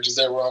this year, because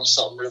they were on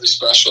something really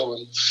special,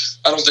 and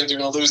I don't think they're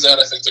going to lose that.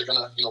 I think they're going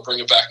to bring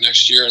it back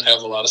next year and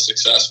have a lot of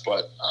success.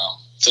 But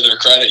to their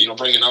credit,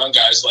 bringing on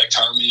guys like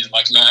Tommy and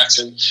like Max,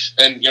 and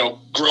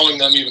growing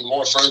them even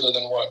more further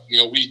than what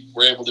we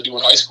were able to do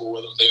in high school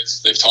with them.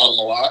 They've taught them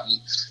a lot and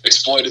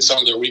exploited some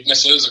of their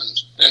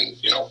weaknesses, and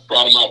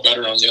brought them out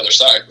better on the other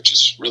side, which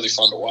is really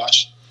fun to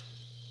watch.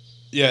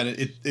 Yeah,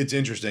 and it's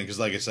interesting because,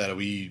 like I said,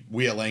 we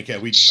at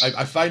Lancaster,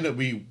 I find that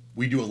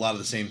we do a lot of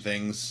the same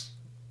things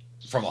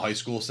from a high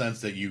school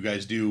sense that you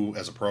guys do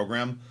as a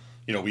program.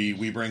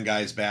 We bring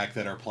guys back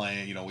that are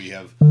playing. We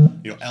have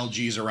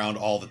LG's around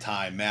all the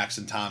time. Max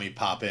and Tommy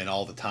pop in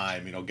all the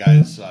time.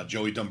 Guys,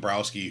 Joey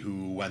Dombrowski,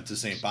 who went to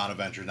St.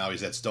 Bonaventure, now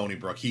he's at Stony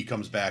Brook. He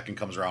comes back and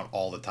comes around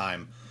all the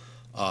time.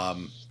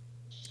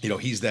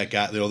 He's that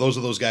guy. Those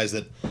are those guys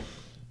that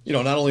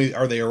not only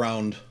are they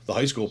around the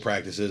high school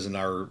practices and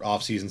our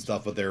off-season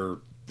stuff, but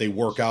they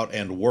work out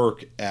and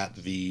work at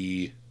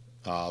the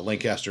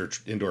Lancaster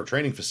indoor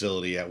training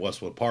facility at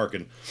Westwood Park.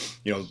 And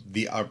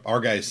our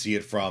guys see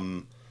it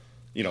from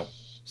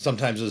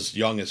sometimes as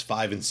young as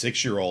 5 and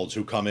 6 year olds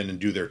who come in and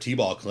do their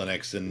t-ball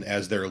clinics, and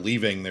as they're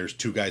leaving, there's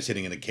two guys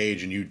hitting in a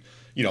cage, and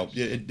what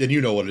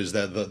it is,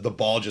 that the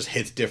ball just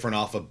hits different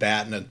off a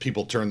bat, and then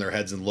people turn their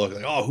heads and look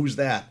like, oh, who's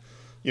that?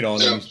 And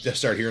then you just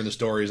start hearing the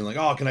stories and like,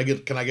 oh, can I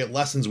get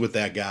lessons with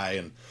that guy?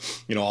 And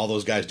all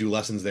those guys do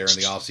lessons there in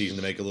the off season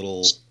to make a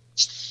little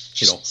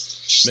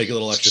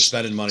extra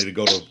spending money to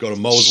go to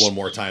Moe's one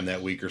more time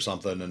that week or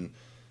something. And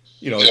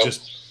it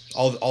just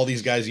all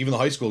these guys, even the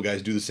high school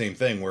guys, do the same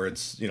thing where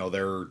it's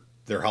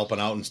they're helping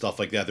out and stuff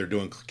like that. They're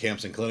doing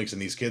camps and clinics,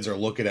 and these kids are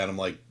looking at them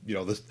like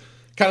this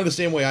kind of the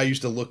same way I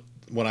used to look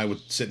when I would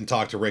sit and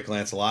talk to Rick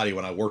Lancelotti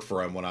when I worked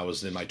for him when I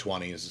was in my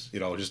 20s.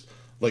 Just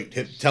like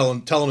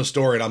telling a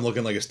story, and I'm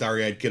looking like a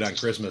starry-eyed kid on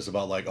Christmas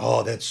about like,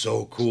 oh, that's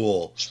so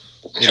cool.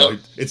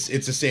 It's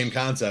the same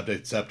concept,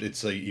 except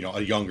it's a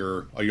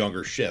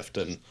younger shift,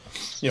 and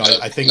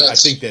I think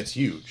that's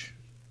huge.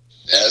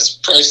 Yeah, it's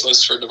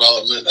priceless for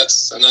development.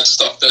 That's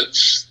stuff that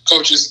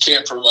coaches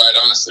can't provide.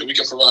 Honestly, we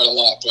can provide a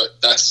lot,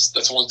 but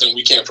that's one thing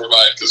we can't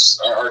provide,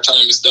 because our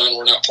time is done.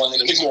 We're not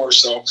playing anymore,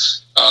 so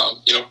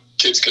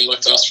kids can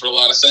look to us for a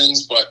lot of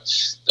things, but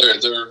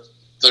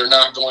they're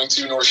not going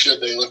to, nor should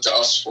they look to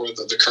us for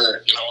the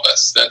current,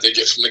 that they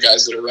get from the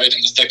guys that are right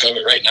in the thick of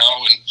it right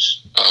now.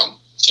 And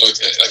so, like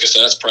I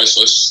said, that's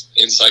priceless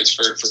insights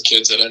for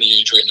kids at any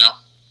age right now.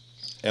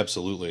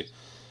 Absolutely.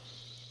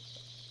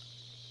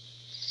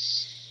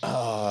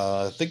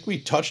 I think we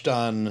touched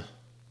on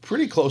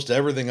pretty close to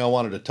everything I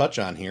wanted to touch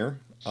on here.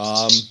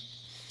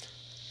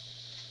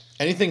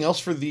 Anything else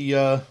for the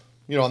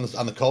on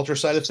the culture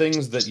side of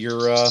things that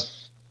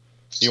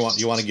you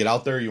want to get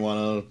out there? You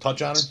want to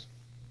touch on it?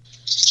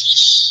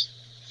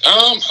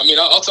 I mean,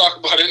 I'll talk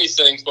about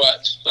anything,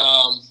 but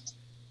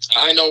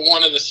I know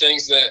one of the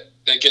things that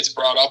gets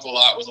brought up a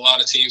lot with a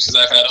lot of teams,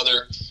 because I've had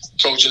other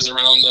coaches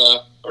around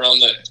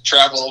the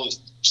travel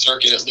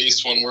circuit, at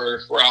least when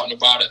we're out and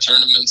about at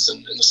tournaments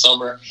in the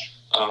summer.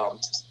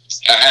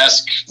 I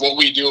ask what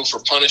we do for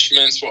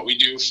punishments, what we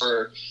do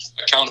for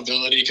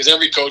accountability, because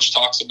every coach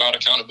talks about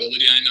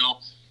accountability, I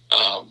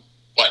know,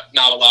 but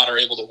not a lot are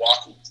able to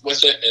walk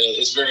with it, and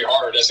it's very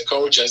hard as a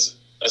coach, as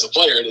a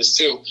player, it is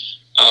too.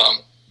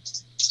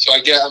 So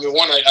I'd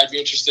be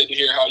interested to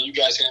hear how you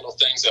guys handle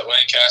things at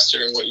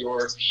Lancaster and what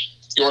your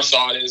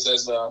thought is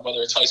as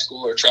whether it's high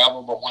school or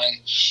travel. But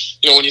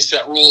when you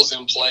set rules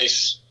in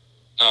place,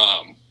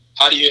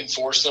 how do you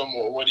enforce them?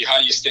 Or how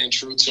do you stand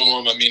true to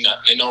them? I mean,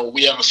 I know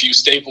we have a few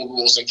staple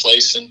rules in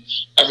place, and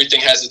everything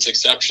has its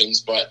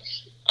exceptions. But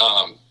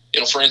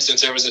for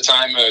instance, there was a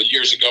time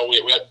years ago we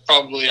had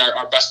probably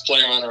our best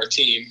player on our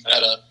team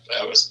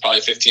I was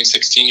probably 15,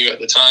 16 years at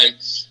the time.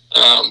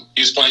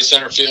 He was playing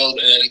center field,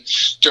 and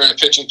during a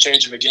pitching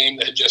change of a game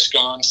that had just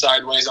gone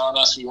sideways on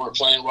us, we weren't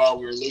playing well,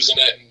 we were losing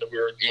it, and we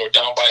were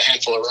down by a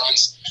handful of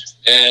runs.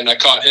 And I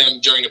caught him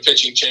during a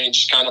pitching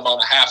change, kind of on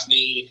a half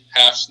knee,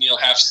 half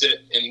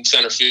sit in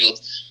center field,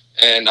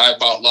 and I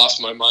about lost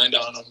my mind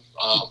on him.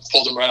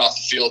 Pulled him right off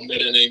the field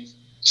mid-inning,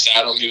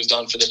 sat him. He was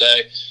done for the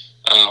day.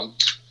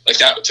 Like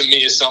that to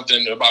me is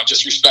something about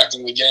just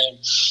respecting the game.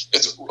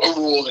 It's a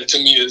rule that to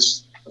me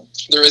is.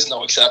 There is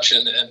no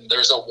exception, and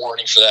there's no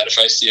warning for that. If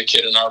I see a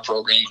kid in our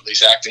program at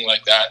least acting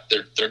like that,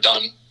 they're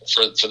done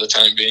for the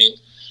time being.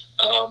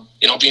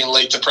 Being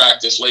late to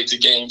practice, late to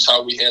games,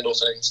 how we handle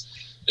things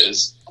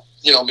is,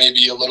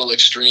 maybe a little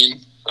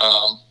extreme.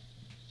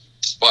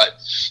 But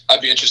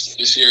I'd be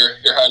interested to hear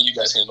how you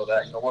guys handle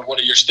that. What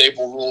are your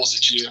staple rules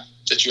that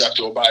you have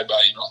to abide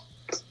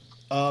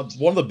by?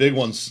 One of the big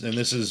ones, and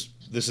this is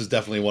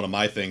definitely one of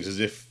my things, is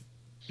if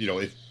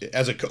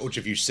as a coach,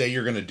 if you say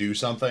you're going to do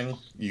something,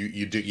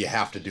 you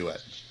have to do it.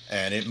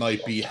 And it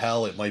might be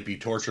hell, it might be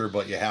torture,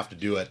 but you have to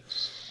do it.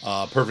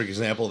 Perfect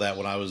example of that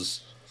when I was,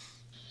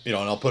 and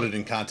I'll put it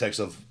in context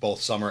of both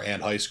summer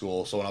and high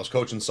school. So when I was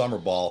coaching summer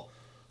ball,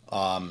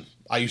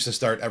 I used to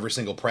start every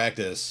single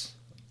practice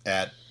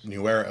at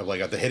New Era,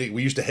 like at the hitting.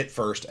 We used to hit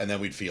first, and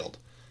then we'd field.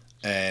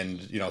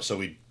 And,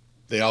 so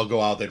they'd all go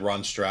out, they'd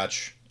run,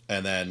 stretch,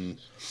 and then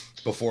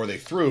before they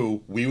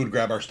threw, we would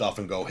grab our stuff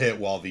and go hit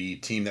while the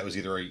team that was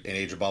either an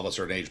age above us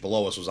or an age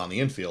below us was on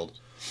the infield.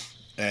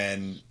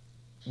 And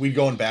we'd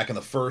go in back in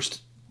the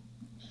first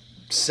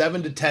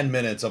 7 to 10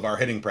 minutes of our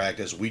hitting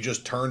practice, we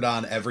just turned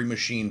on every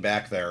machine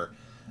back there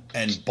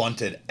and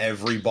bunted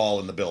every ball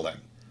in the building.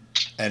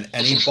 And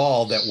any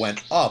ball that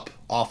went up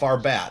off our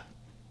bat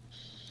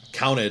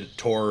counted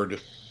toward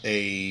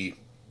an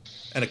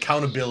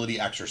accountability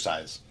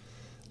exercise.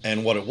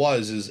 And what it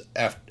was is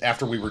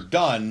after we were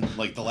done,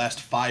 like the last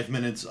 5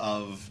 minutes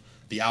of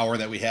the hour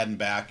that we had in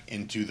back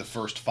into the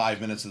first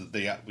 5 minutes of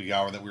the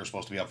hour that we were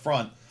supposed to be up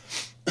front,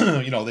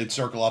 they'd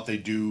circle up,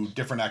 they'd do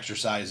different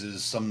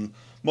exercises, some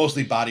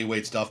mostly body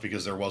weight stuff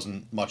because there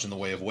wasn't much in the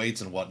way of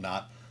weights and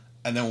whatnot.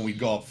 And then when we'd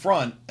go up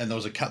front and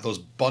those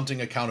bunting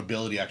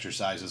accountability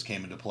exercises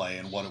came into play,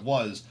 and what it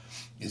was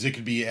is it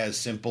could be as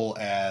simple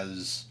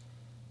as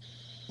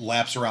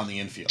laps around the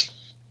infield.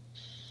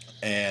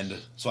 And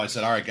so I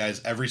said, all right,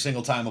 guys, every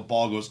single time a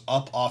ball goes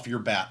up off your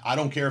bat, I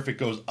don't care if it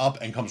goes up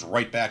and comes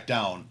right back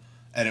down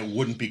and it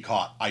wouldn't be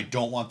caught. I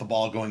don't want the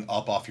ball going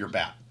up off your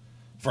bat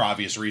for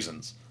obvious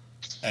reasons.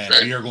 And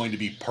we are going to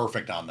be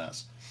perfect on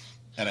this.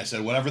 And I said,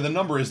 whatever the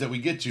number is that we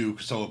get to,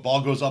 so if ball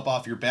goes up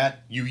off your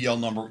bat, you yell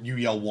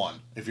 1.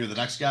 If you're the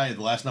next guy,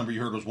 the last number you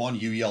heard was 1,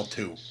 you yell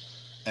 2.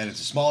 And it's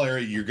a small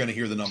area, you're going to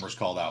hear the numbers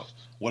called out.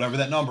 Whatever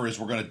that number is,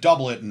 we're going to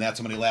double it, and that's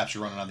how many laps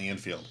you're running on the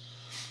infield.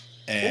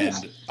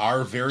 And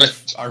our very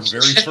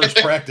first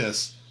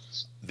practice,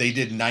 they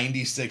did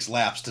 96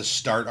 laps to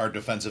start our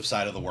defensive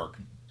side of the work.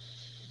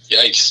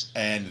 Yikes.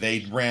 And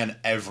they ran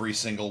every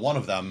single one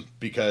of them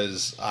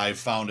because I've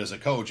found as a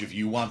coach, if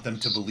you want them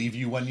to believe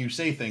you when you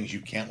say things,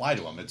 you can't lie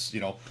to them. It's,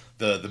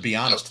 the be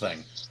honest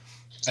thing.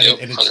 And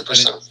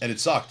it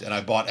sucked. And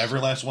I bought every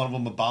last one of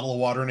them a bottle of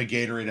water and a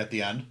Gatorade at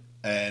the end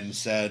and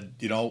said,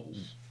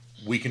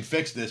 we can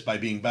fix this by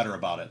being better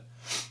about it.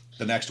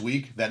 The next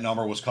week, that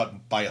number was cut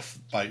in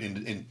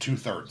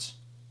 2/3.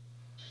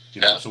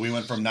 So we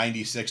went from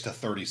 96 to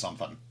 30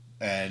 something,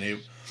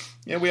 and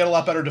we had a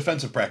lot better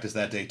defensive practice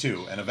that day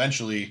too. And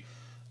eventually,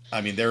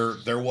 I mean,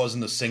 there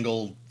wasn't a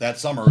single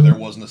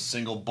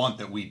bunt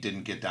that we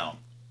didn't get down.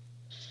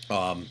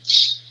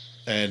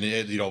 And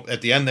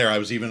at the end there, I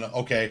was even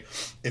okay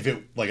if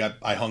it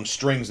I hung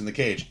strings in the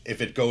cage.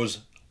 If it goes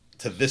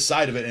to this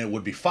side of it and it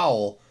would be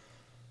foul,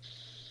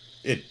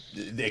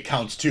 it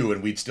counts too,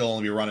 and we'd still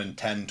only be running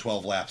 10,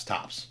 12 laps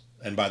tops.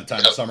 And by the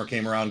time the summer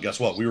came around, guess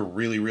what? We were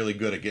really, really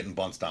good at getting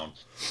bunts down.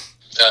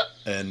 Yeah.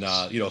 And,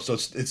 so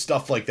it's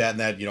stuff like that, and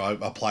that, I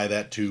apply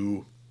that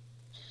to,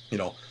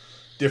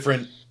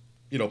 different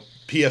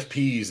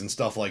PFPs and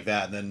stuff like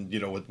that. And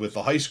then, with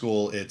the high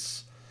school,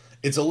 it's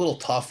a little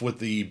tough with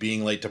the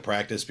being late to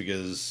practice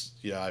because,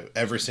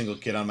 every single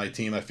kid on my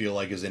team, I feel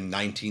like, is in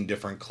 19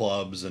 different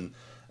clubs and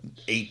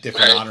 8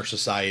 different honor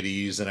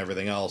societies and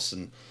everything else.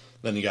 And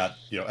then you got,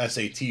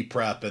 SAT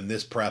prep and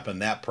this prep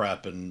and that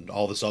prep and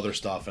all this other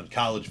stuff and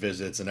college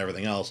visits and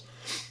everything else.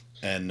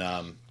 And,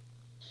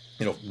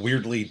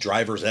 weirdly,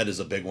 driver's ed is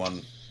a big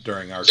one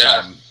during our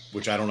time,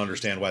 which I don't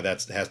understand why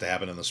that has to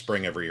happen in the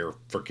spring every year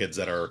for kids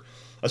that are,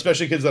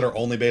 especially kids that are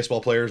only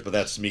baseball players, but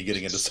that's me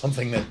getting into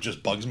something that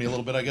just bugs me a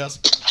little bit, I guess.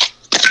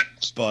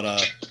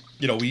 But,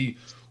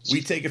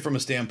 we take it from a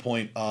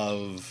standpoint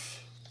of,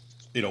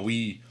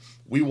 we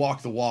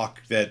walk the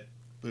walk that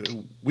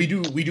we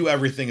do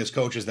everything as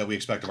coaches that we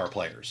expect of our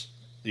players.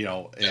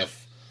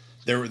 If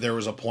there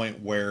was a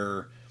point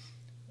where,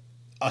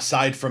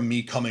 aside from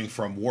me coming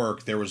from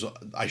work,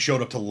 I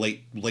showed up to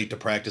late to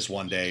practice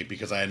one day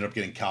because I ended up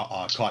getting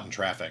caught in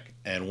traffic.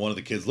 And one of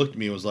the kids looked at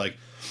me and was like,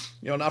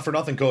 not for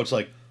nothing, coach,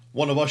 like,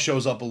 one of us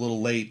shows up a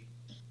little late,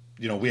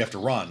 we have to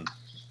run.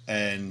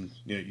 And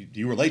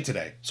you were late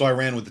today, so I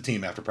ran with the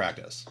team after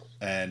practice.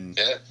 And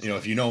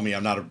if you know me,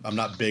 I'm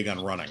not big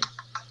on running.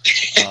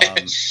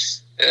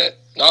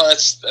 No,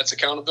 that's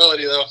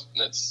accountability though.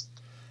 That's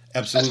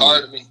absolutely that's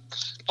hard. I mean,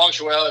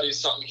 punctuality is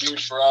something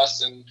huge for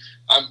us, and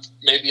I'm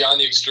maybe on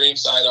the extreme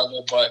side of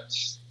it. But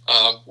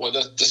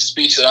the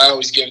speech that I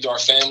always give to our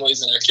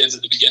families and our kids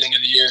at the beginning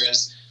of the year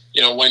is,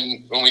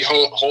 when we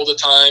hold a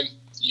time,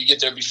 you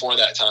get there before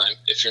that time.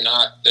 If you're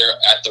not there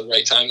at the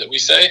right time that we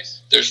say,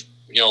 there's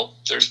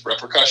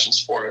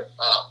repercussions for it.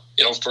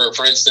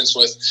 For instance,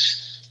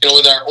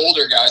 with our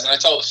older guys, and I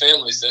tell the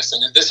families this,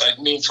 and this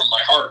I mean from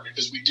my heart,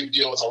 because we do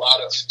deal with a lot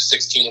of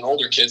 16 and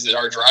older kids that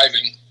are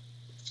driving.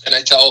 And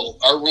I tell,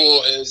 our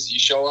rule is you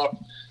show up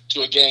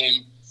to a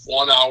game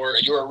 1 hour,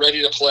 you are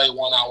ready to play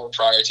 1 hour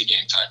prior to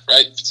game time,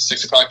 right? If it's a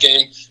 6 o'clock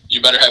game,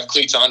 you better have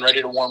cleats on,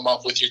 ready to warm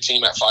up with your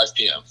team at 5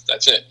 p.m.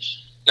 That's it.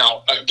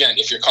 Now, again,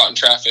 if you're caught in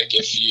traffic,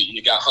 if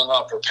you got hung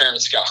up or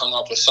parents got hung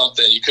up with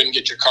something, you couldn't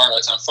get your car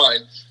on time,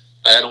 fine.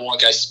 I don't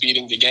want guys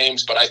speeding to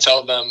games, but I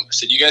tell them, I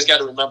said, you guys got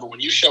to remember,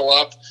 when you show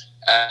up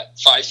at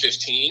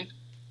 5:15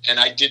 and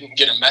I didn't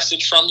get a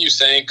message from you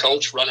saying,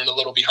 coach, running a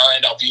little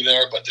behind, I'll be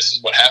there, but this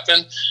is what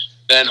happened,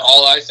 then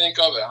all I think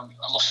of, I'm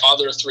a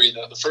father of 3,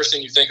 the first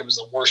thing you think of is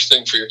the worst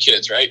thing for your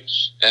kids, right?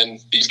 And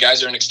these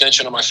guys are an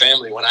extension of my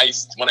family. When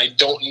I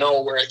don't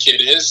know where a kid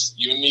is,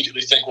 you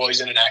immediately think, well,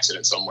 he's in an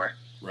accident somewhere.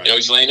 Right.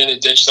 He's laying in a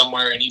ditch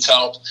somewhere and needs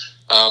help.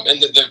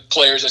 And the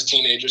players as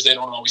teenagers, they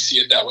don't always see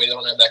it that way. They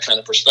don't have that kind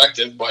of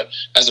perspective. But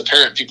as a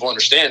parent, people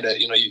understand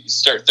it. You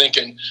start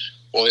thinking,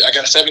 well, I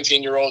got a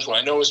 17-year-old who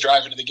I know is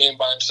driving to the game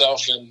by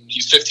himself, and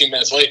he's 15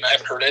 minutes late, and I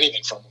haven't heard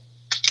anything from him.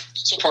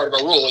 So part of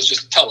our rule is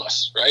just tell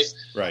us, right?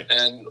 Right.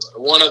 And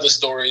one of the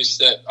stories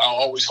that I'll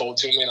always hold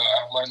to me, and I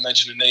don't mind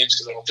mentioning names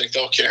because I don't think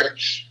they'll care,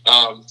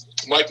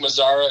 Mike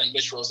Mazzara and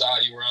Mitch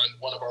Rosati were on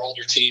one of our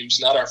older teams,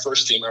 not our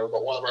first team ever,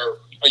 but one of our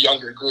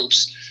younger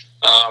groups.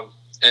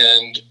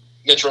 And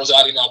Mitch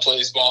Rosati now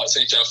plays ball at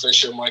St. John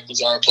Fisher. Mike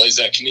Mazzara plays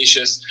at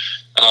Canisius.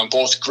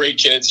 Both great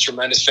kids,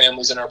 tremendous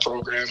families in our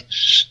program.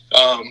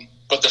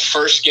 But the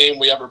first game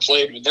we ever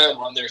played with them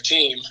on their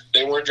team,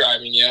 they weren't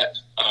driving yet.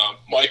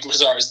 Mike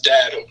Mazzara's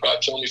dad, who'll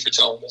probably kill me for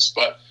telling this,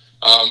 but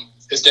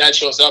his dad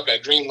shows up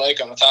at Green Lake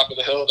on the top of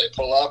the hill. They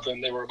pull up,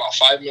 and they were about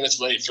 5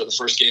 minutes late for the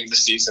first game of the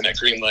season at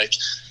Green Lake.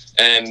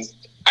 And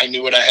I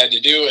knew what I had to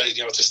do,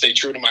 to stay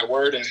true to my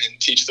word and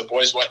teach the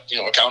boys what,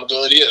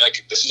 accountability is.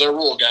 Like, this is our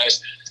rule,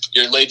 guys.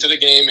 You're late to the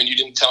game, and you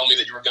didn't tell me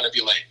that you were going to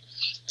be late.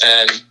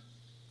 And,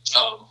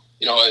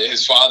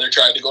 his father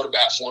tried to go to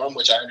bat for him,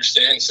 which I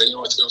understand. He said, it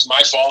was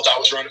my fault. I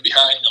was running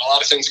behind. A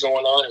lot of things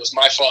going on. It was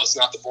my fault. It's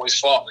not the boys'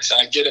 fault. I said,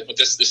 I get it, but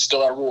this is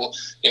still our rule.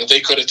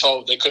 They could have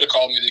called me. They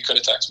could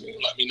have texted me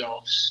and let me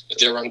know that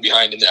they were running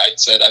behind. And I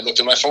said, I looked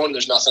at my phone, and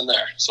there's nothing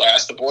there. So I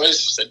asked the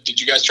boys, said, did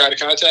you guys try to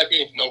contact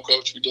me? No,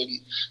 coach, we didn't.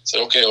 I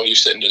said, okay, well, you're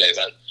sitting today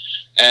then.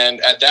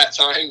 And at that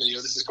time,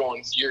 this is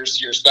going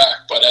years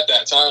back, but at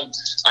that time,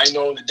 I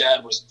know the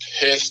dad was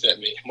pissed at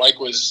me. Mike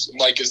is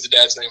the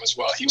dad's name as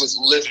well. He was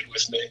livid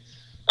with me.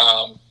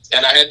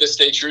 And I had to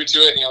stay true to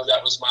it.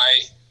 That was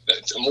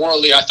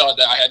morally, I thought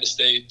that I had to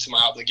stay to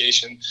my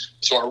obligation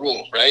to our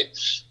rule, right?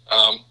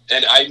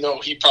 And I know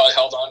he probably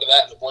held on to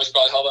that, and the boys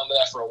probably held on to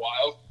that for a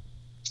while.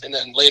 And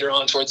then later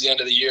on, towards the end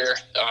of the year,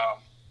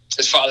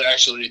 his father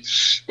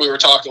we were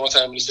talking with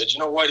him, and he said, you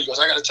know what? He goes,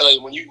 I got to tell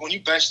you, when you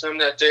benched them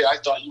that day, I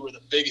thought you were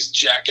the biggest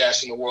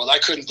jackass in the world. I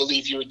couldn't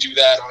believe you would do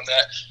that on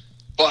that.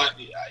 But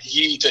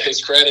he, to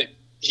his credit,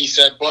 he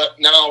said, but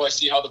now I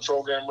see how the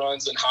program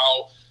runs and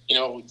how,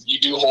 you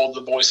do hold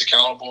the boys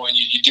accountable, and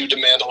you do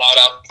demand a lot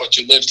out of what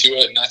you live to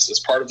it. And that's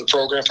part of the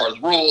program, part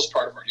of the rules,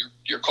 part of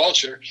your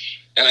culture.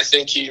 And I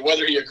think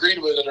whether he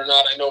agreed with it or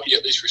not, I know he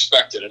at least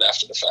respected it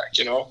after the fact,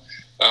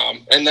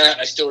 And that,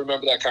 I still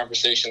remember that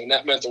conversation, and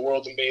that meant the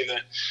world to me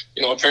that,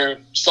 a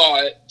parent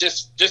saw it,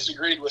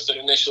 disagreed with it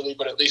initially,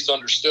 but at least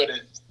understood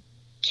it.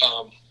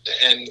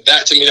 And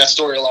that, to me, that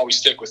story will always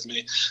stick with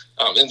me.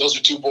 And those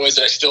are two boys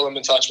that I still am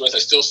in touch with. I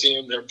still see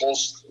them. They're both,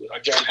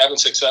 again, having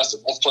success.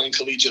 They're both playing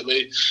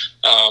collegiately.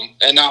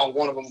 And now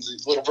one of them,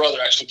 the little brother,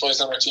 actually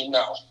plays on our team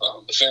now.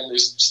 The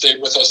family's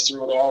stayed with us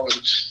through it all.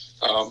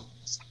 And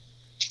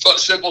but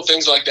simple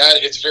things like that,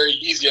 it's very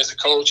easy as a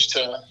coach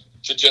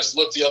to just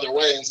look the other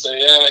way and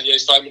say, yeah,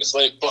 he's 5 minutes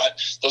late, but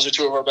those are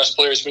two of our best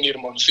players. We need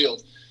them on the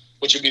field,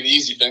 which would be the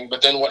easy thing.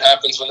 But then what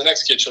happens when the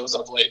next kid shows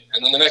up late?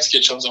 And then the next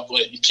kid shows up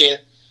late. You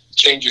can't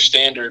change your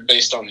standard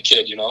based on the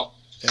kid, you know?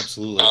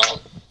 Absolutely.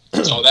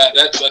 So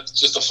that's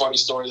just a funny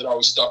story that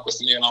always stuck with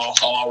me, and I'll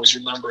always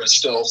remember it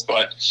still.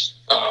 But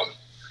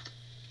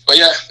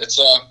yeah, it's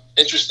an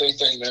interesting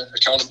thing there,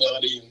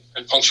 accountability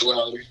and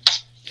punctuality.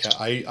 Yeah,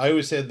 I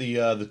always had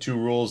the two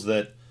rules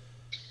that,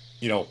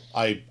 you know,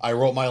 I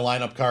wrote my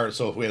lineup card.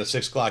 So if we had a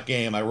 6 o'clock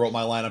game, I wrote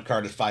my lineup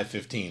card at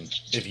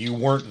 5:15. If you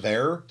weren't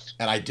there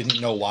and I didn't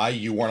know why,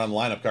 you weren't on the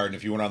lineup card. And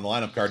if you weren't on the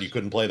lineup card, you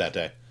couldn't play that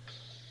day.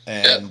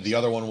 And the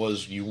other one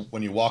was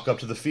when you walk up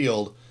to the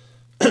field,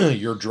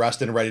 you're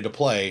dressed and ready to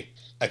play,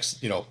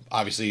 you know,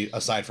 obviously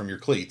aside from your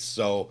cleats.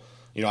 So,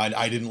 you know,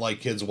 I didn't like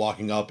kids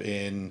walking up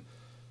in,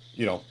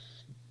 you know,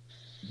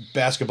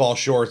 basketball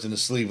shorts and a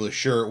sleeveless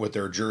shirt with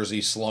their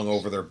jersey slung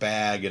over their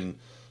bag and,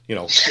 you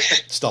know,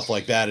 stuff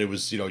like that. It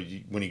was, you know,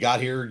 when you got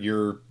here,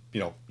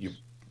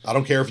 I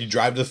don't care if you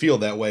drive to the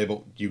field that way,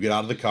 but you get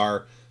out of the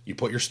car, you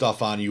put your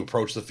stuff on, you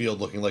approach the field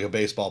looking like a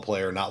baseball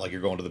player, not like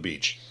you're going to the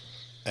beach.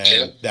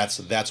 And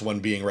that's when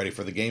being ready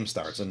for the game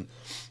starts. And,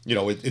 you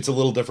know, it's a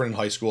little different in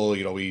high school.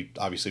 You know, we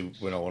obviously,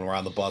 you know, when we're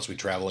on the bus, we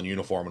travel in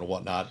uniform and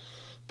whatnot.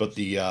 But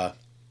the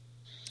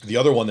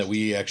other one that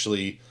we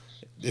actually,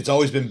 it's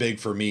always been big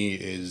for me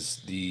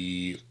is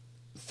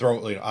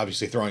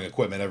obviously throwing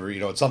equipment.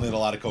 It's something that a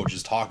lot of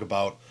coaches talk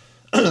about,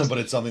 but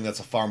it's something that's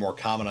a far more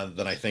common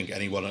than I think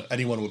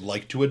anyone would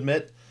like to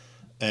admit.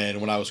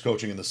 And when I was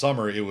coaching in the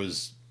summer, it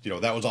was, you know,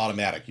 that was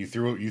automatic. You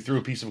threw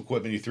a piece of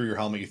equipment, you threw your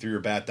helmet, you threw your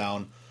bat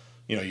down.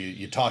 You know,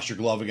 you tossed your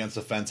glove against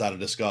the fence out of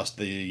disgust.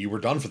 You were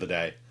done for the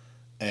day.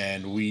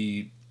 And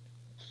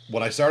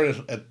when I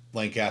started at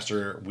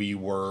Lancaster, we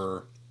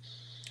were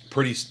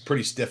pretty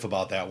stiff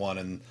about that one.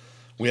 And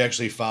we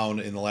actually found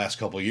in the last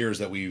couple of years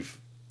that we've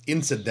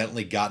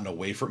incidentally gotten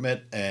away from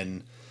it.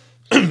 And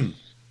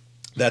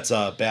that's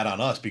bad on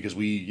us because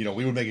we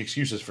would make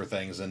excuses for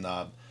things. And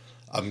I'm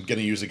going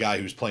to use a guy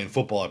who's playing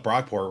football at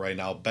Brockport right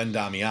now, Ben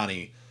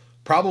Damiani,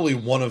 probably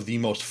one of the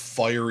most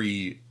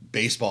fiery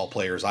baseball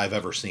players I've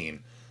ever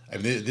seen. I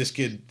mean, this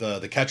kid,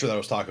 the catcher that I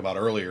was talking about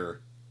earlier,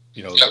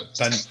 you know,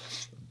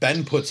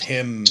 Ben puts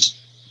him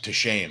to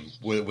shame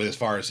with as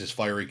far as his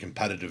fiery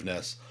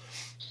competitiveness,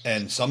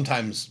 and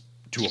sometimes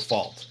to a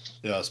fault.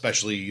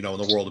 Especially, you know,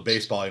 in the world of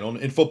baseball. You know,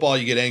 in football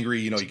you get angry.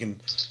 You know, you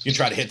can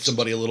try to hit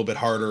somebody a little bit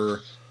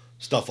harder,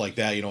 stuff like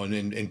that. You know,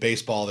 and in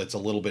baseball that's a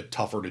little bit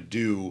tougher to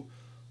do.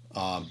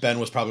 Ben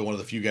was probably one of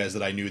the few guys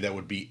that I knew that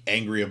would be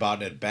angry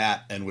about it at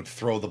bat and would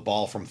throw the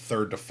ball from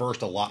third to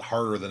first a lot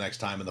harder the next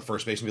time in the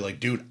first base and be like,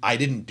 dude, I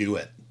didn't do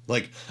it.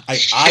 Like,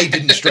 I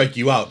didn't strike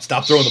you out.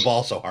 Stop throwing the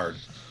ball so hard.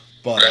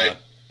 But,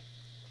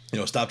 you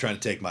know, stop trying to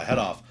take my head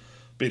off.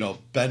 But, you know,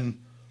 Ben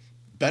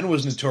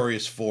was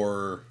notorious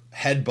for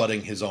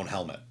headbutting his own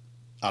helmet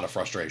out of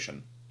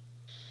frustration.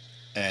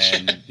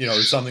 And, you know,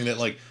 it's something that,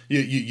 like,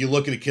 you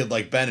look at a kid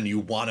like Ben and you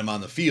want him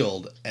on the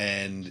field,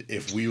 and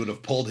if we would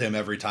have pulled him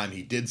every time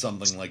he did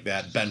something like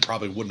that, Ben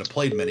probably wouldn't have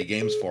played many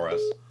games for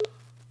us.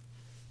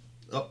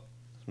 Oh,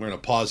 we're going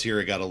to pause here.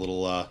 I got a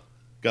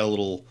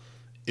little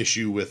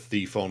issue with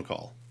the phone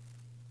call.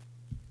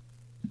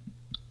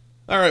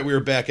 All right, we were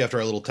back after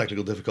our little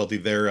technical difficulty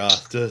there.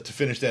 To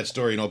finish that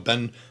story, you know,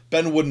 Ben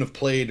wouldn't have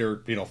played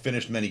or, you know,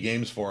 finished many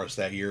games for us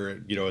that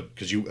year, you know,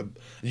 because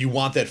you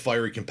want that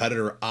fiery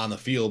competitor on the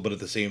field, but at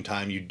the same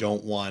time you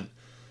don't want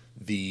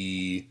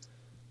the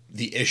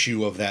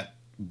issue of that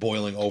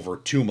boiling over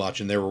too much.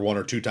 And there were one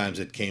or two times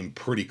it came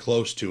pretty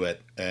close to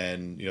it,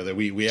 and you know that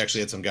we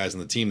actually had some guys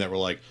on the team that were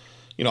like,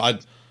 you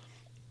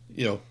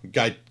know,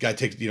 guy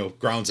takes, you know,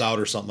 grounds out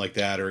or something like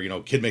that, or, you know,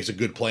 kid makes a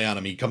good play on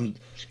him.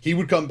 He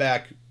would come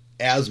back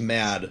as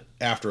mad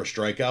after a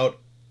strikeout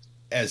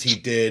as he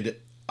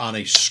did on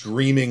a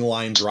screaming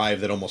line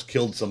drive that almost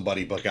killed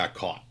somebody but got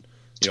caught.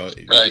 You know,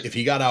 if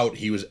he got out,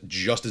 he was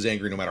just as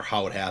angry no matter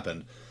how it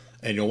happened.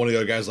 And, you know, one of the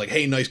other guys was like,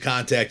 hey, nice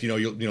contact, you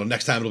know,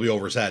 next time it'll be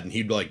over his head. And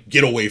he'd be like,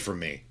 get away from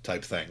me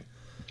type thing.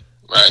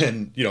 Right.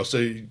 And, you know,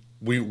 so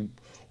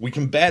we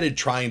combated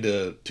trying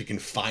to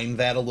confine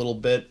that a little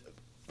bit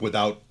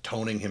without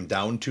toning him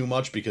down too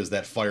much, because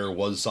that fire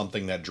was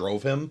something that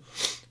drove him.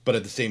 But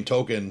at the same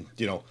token,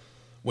 you know,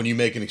 when you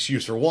make an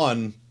excuse for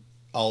one,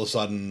 all of a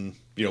sudden,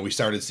 you know, we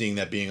started seeing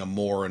that being a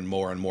more and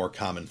more and more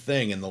common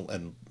thing.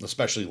 And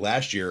especially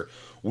last year,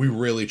 we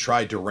really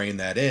tried to rein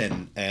that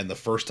in. And the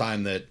first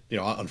time that, you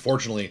know,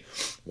 unfortunately,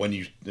 when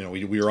we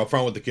were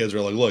upfront with the kids,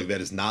 we were like, look,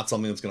 that is not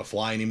something that's going to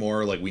fly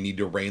anymore. Like, we need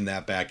to rein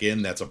that back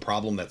in. That's a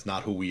problem. That's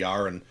not who we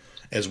are. And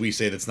as we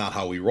say, that's not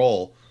how we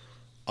roll.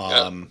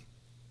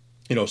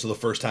 You know, so the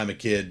first time a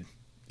kid,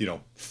 you know,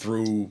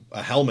 threw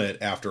a helmet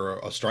after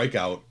a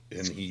strikeout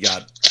and he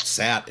got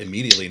sat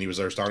immediately, and he was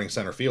our starting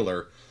center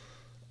fielder.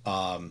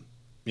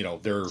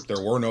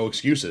 There were no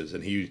excuses,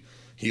 and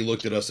he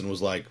looked at us and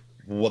was like,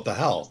 "What the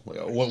hell?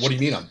 What do you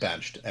mean I'm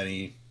benched?" And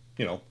he,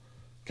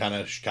 kind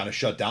of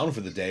shut down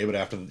for the day. But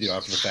after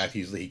the fact,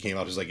 he came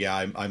out, he's like,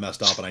 "Yeah, I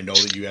messed up, and I know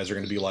that you guys are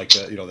going to be like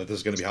that. That this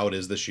is going to be how it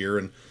is this year,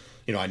 and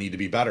I need to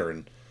be better."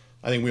 And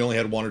I think we only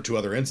had one or two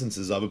other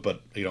instances of it,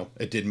 but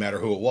it didn't matter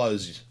who it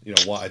was.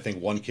 I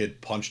think one kid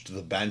punched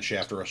the bench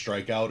after a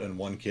strikeout, and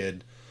one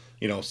kid,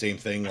 same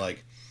thing,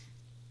 like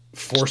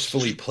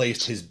forcefully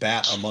placed his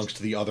bat amongst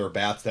the other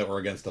bats that were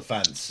against the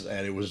fence.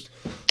 And it was,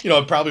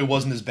 it probably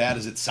wasn't as bad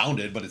as it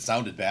sounded, but it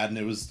sounded bad. And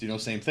it was,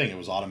 same thing. It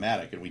was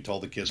automatic. And we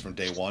told the kids from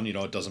day one,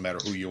 it doesn't matter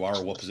who you are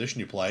or what position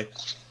you play.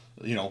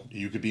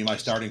 You could be my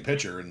starting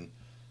pitcher. And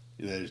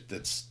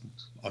that's,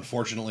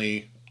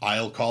 unfortunately,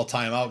 I'll call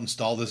timeout and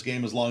stall this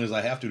game as long as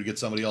I have to get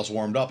somebody else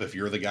warmed up if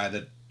you're the guy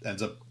that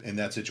ends up in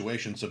that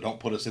situation. So don't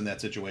put us in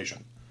that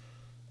situation.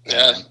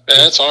 Yeah,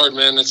 it's hard,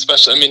 man.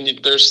 Especially,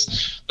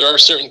 there are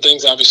certain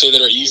things obviously that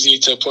are easy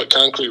to put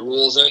concrete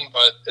rules in,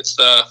 but it's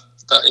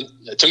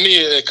to me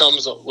it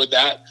comes with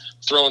that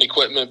throwing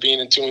equipment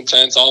being in too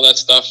intense, all that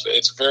stuff.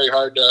 It's very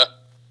hard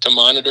to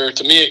monitor.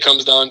 To me, it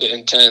comes down to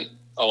intent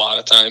a lot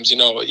of times.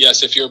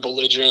 Yes, if you're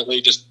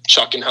belligerently just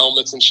chucking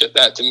helmets and shit,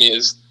 that to me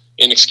is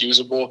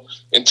inexcusable.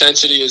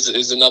 Intensity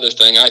is another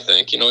thing. I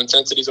think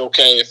intensity is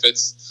okay if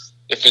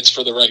it's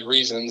for the right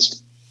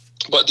reasons.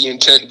 But the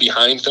intent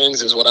behind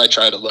things is what I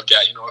try to look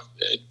at.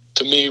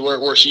 To me,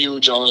 we're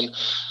huge on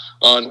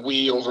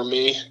we over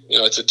me.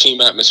 It's a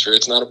team atmosphere.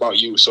 It's not about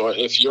you. So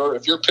if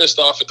you're pissed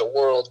off at the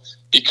world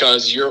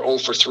because you're 0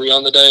 for 3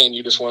 on the day and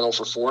you just went 0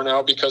 for 4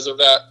 now because of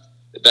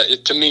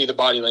that, to me, the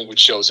body language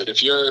shows it.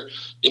 If you're,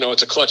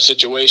 it's a clutch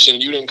situation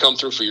and you didn't come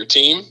through for your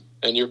team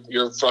and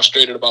you're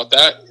frustrated about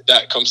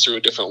that comes through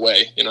a different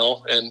way,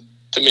 and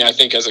to me, I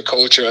think as a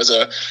coach or as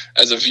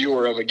a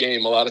viewer of a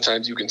game, a lot of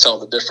times you can tell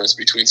the difference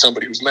between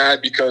somebody who's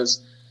mad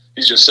because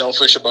he's just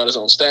selfish about his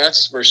own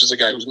stats versus a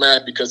guy who's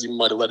mad because he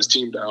might have let his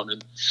team down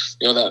and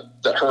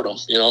that hurt him.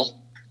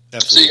 Absolutely.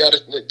 So you got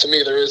to. To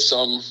me, there is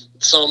some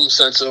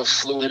sense of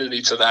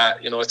fluidity to that.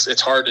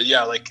 It's hard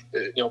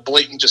to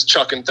blatant just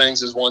chucking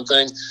things is one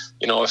thing.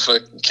 If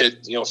a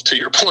kid, to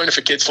your point, if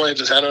a kid slams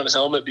his head on his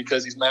helmet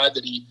because he's mad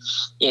that he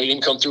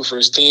didn't come through for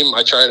his team,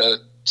 I try to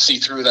see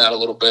through that a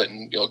little bit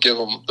and give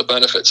them the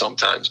benefit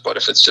sometimes. But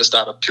if it's just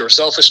out of pure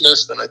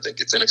selfishness, then I think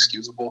it's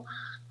inexcusable.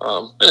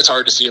 And it's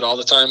hard to see it all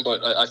the time,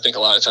 but I think a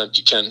lot of times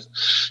you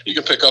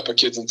can pick up a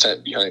kid's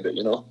intent behind it.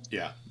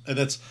 Yeah, and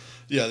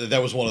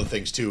that was one of the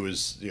things too.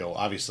 Is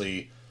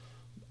obviously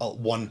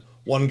one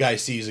guy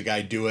sees a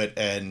guy do it,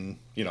 and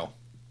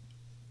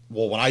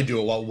well, when I do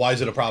it, well, why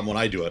is it a problem when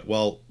I do it?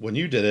 Well, when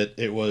you did it,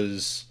 it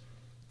was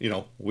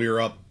we were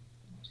up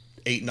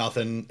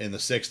 8-0 in the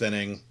 6th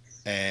inning,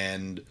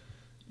 and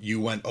you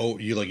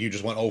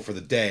just went 0 for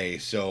the day.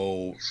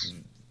 So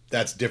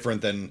that's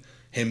different than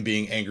him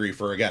being angry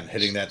for, again,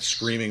 hitting that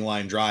screaming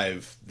line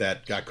drive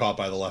that got caught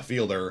by the left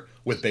fielder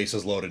with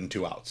bases loaded and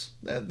 2 outs.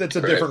 That's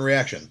a different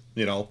reaction,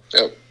 Yep.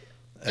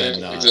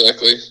 And,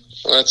 exactly.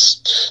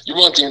 You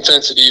want the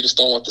intensity, you just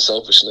don't want the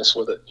selfishness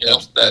with it.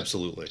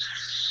 Absolutely.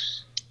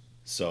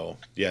 So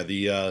yeah,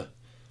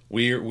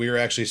 we're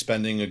actually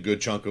spending a good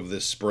chunk of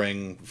this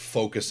spring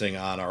focusing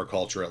on our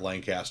culture at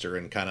Lancaster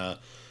and kind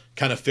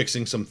of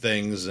fixing some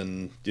things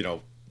and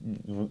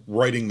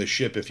righting the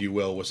ship, if you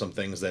will, with some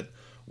things that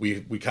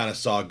we kind of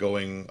saw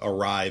going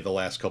awry the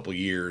last couple of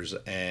years.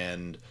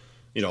 And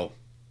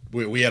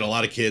we had a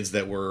lot of kids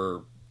that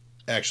were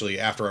actually,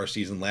 after our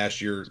season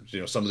last year,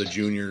 some of the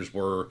juniors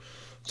were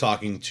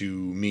talking to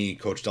me,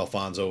 Coach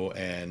Delfonso,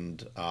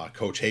 and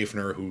Coach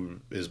Hafner, who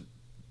is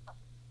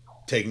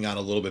taking on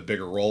a little bit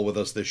bigger role with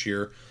us this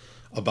year,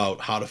 about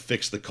how to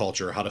fix the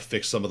culture, how to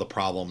fix some of the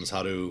problems,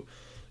 how to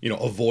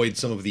avoid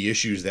some of the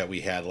issues that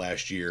we had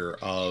last year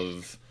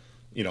of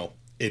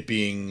it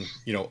being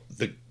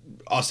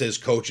us as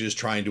coaches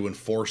trying to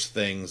enforce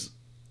things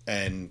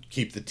and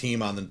keep the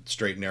team on the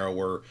straight and narrow,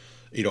 where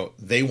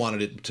they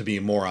wanted it to be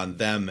more on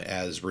them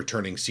as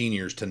returning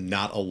seniors to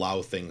not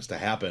allow things to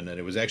happen. And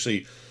it was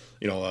actually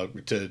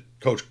to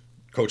Coach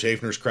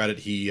Hafner's credit,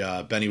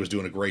 Benny was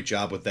doing a great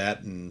job with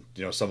that, and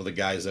some of the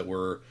guys that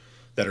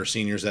are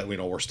seniors that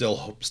we're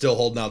still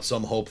holding out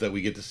some hope that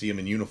we get to see them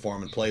in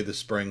uniform and play this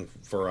spring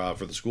for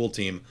the school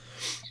team,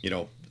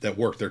 that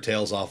worked their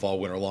tails off all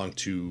winter long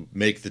to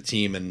make the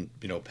team and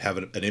have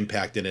an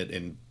impact in it,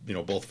 and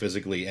both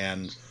physically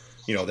and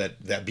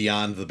that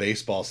beyond the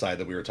baseball side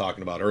that we were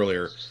talking about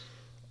earlier.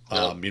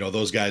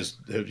 Those guys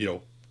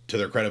to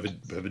their credit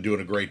have been doing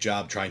a great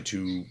job trying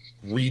to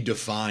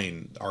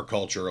redefine our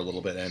culture a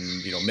little bit and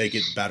make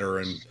it better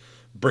and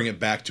bring it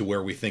back to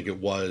where we think it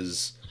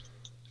was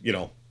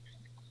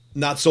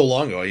not so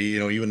long ago,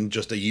 even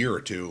just a year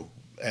or two.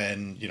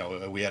 And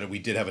we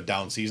did have a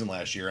down season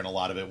last year, and a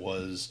lot of it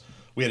was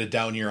we had a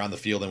down year on the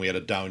field, and we had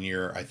a down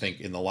year, I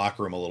think, in the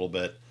locker room a little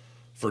bit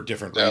for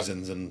different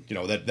reasons. And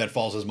that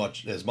falls as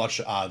much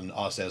on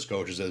us as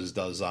coaches as it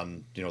does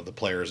on the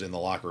players in the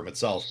locker room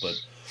itself. But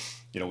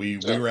we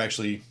were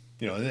actually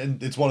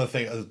and it's one of the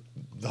things.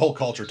 the whole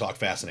culture talk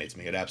fascinates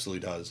me. It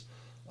absolutely does.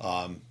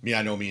 I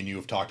know me and you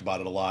have talked about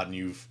it a lot, and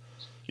you've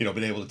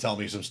been able to tell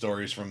me some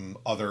stories from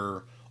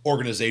other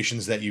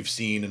organizations that you've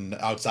seen and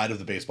outside of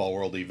the baseball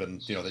world,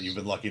 even that you've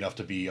been lucky enough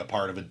to be a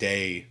part of a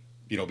day,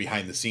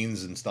 behind the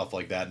scenes and stuff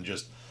like that, and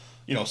just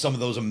some of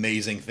those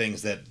amazing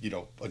things that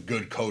a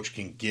good coach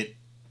can get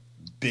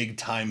big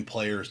time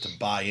players to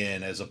buy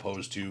in, as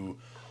opposed to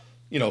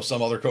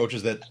some other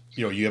coaches that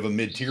you have a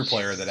mid-tier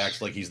player that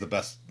acts like he's the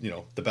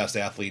best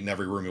athlete in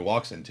every room he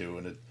walks into,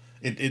 and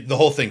it the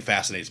whole thing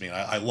fascinates me, and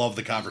I love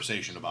the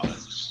conversation about it.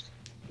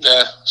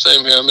 Yeah,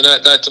 same here. I mean,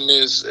 that to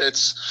me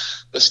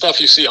it's the stuff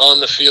you see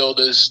on the field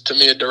is, to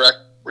me, a direct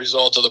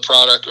result of the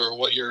product or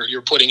what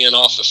you're putting in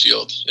off the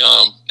field.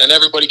 And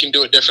everybody can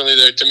do it differently.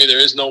 To me, there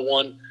is no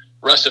one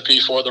recipe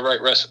for the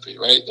right recipe,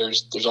 right?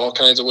 There's all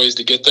kinds of ways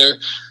to get there.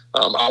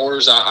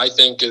 Ours, I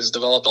think, is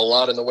developed a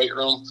lot in the weight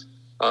room.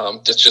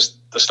 That's just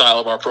the style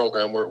of our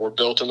program. We're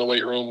built in the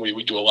weight room.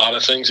 We do a lot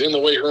of things in the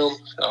weight room.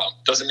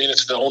 Doesn't mean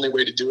it's the only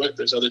way to do it.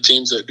 There's other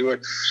teams that do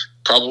it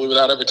probably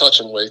without ever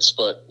touching weights.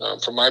 But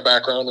from my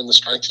background in the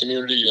strength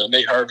community,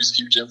 Nate Harvey's a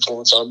huge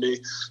influence on me.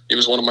 He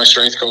was one of my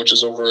strength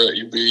coaches over at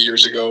UB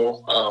years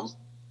ago.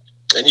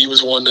 And he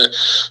was one that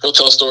he'll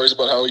tell stories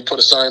about how he put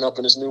a sign up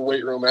in his new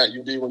weight room at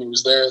UB when he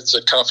was there that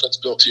said, "Confidence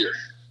built here."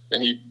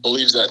 And he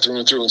believes that through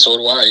and through, and so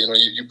do I.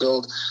 You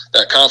build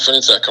that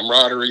confidence, that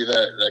camaraderie,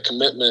 that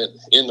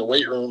commitment in the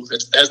weight room.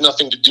 It has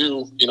nothing to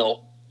do,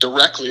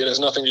 directly. It has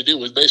nothing to do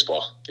with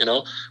baseball.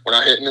 We're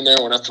not hitting in there,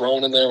 we're not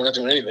throwing in there, we're not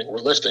doing anything. We're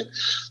lifting.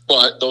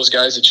 But those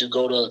guys that you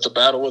go to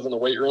battle with in the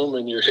weight room,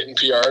 and you're hitting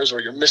PRs,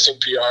 or you're missing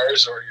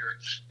PRs, or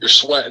you're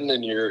sweating,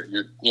 and you're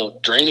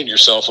draining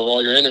yourself of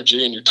all your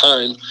energy and your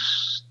time.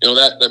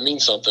 That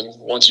means something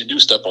once you do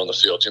step on the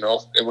field.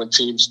 And when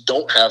teams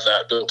don't have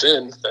that built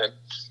in, then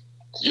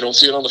you don't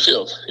see it on the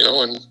field,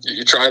 and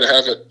you try to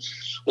have it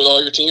with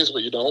all your teams,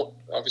 but you don't.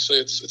 Obviously,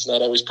 it's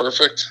not always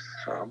perfect,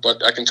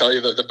 but I can tell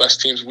you that the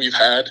best teams we've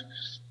had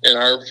in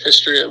our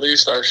history, at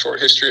least our short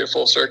history at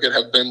Full Circuit,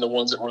 have been the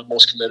ones that were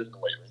most committed in the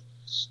weight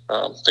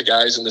room. The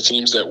guys and the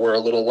teams that were a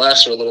little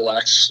less or a little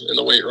lax in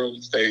the weight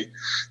room, they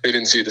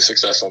didn't see the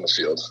success on the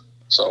field.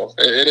 So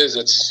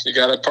it's you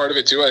got a part of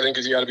it too. I think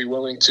is you got to be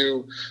willing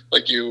to,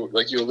 like you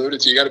alluded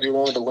to, you got to be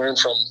willing to learn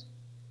from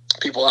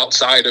people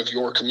outside of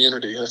your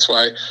community. That's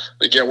why,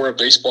 we're a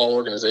baseball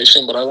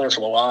organization, but I learned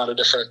from a lot of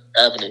different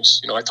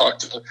avenues. I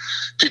talked to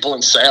people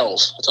in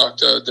sales. I talked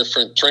to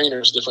different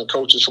trainers, different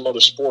coaches from other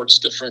sports,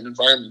 different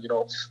environment,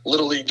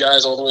 little league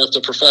guys all the way up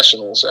to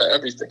professionals,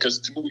 everything. Because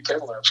to me, you can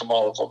learn from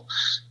all of them.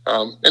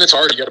 And it's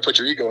hard. You got to put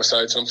your ego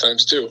aside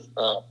sometimes too.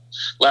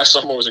 Last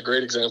summer was a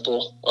great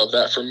example of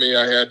that for me.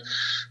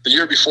 The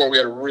year before, we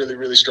had a really,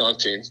 really strong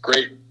team.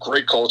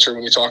 Great culture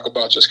when you talk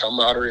about just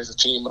camaraderie as a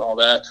team and all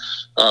that.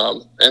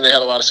 And they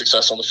had a lot of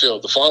success on the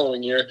field. The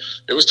following year,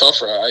 it was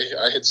tougher.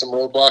 I hit some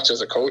roadblocks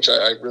as a coach.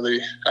 I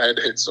had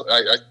to hit some,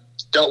 I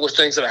dealt with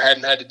things that I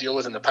hadn't had to deal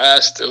with in the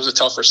past. It was a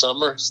tougher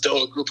summer.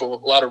 Still a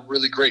lot of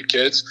really great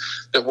kids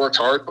that worked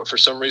hard, but for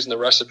some reason the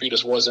recipe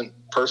just wasn't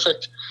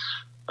perfect.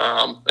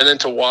 And then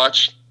to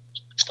watch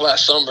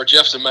last summer,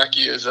 Jeff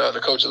Zemecki is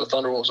the coach of the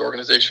Thunderwolves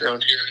organization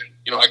around here.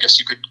 I guess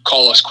you could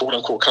call us "quote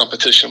unquote"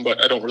 competition,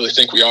 but I don't really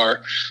think we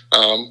are.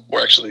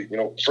 We're actually,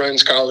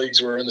 friends,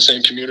 colleagues. We're in the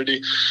same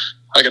community.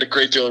 I got a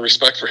great deal of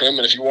respect for him.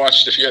 And if you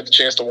had the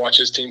chance to watch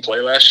his team play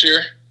last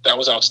year, that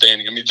was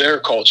outstanding. I mean, their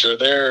culture,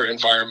 their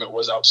environment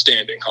was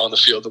outstanding on the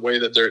field. The way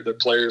that their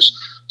players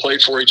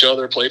played for each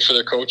other, played for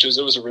their coaches,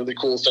 it was a really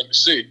cool thing to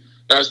see.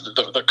 Now,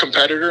 the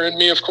competitor in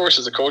me, of course,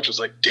 as a coach, was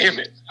like, damn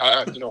it.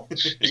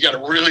 He's got a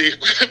really,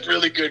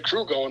 really good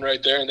crew going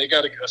right there, and they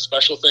got a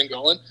special thing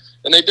going,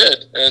 and they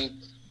did. And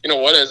you know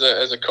what, as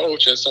a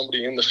coach, as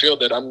somebody in the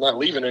field that I'm not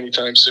leaving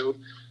anytime soon,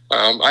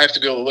 I have to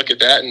be able to look at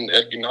that and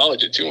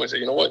acknowledge it too and say,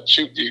 you know what,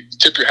 shoot, you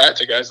tip your hat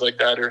to guys like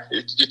that, or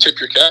you tip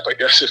your cap, I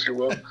guess, if you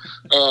will.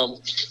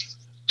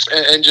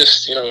 And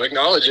just,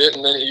 acknowledge it,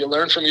 and then you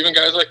learn from even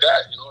guys like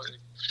that.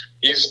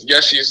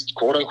 He's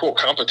quote unquote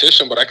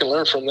competition, but I can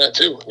learn from that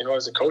too.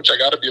 As a coach, I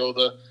got to be able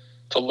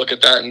to look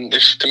at that. And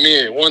if, to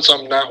me, once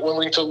I'm not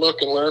willing to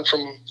look and learn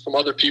from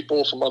other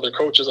people, from other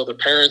coaches, other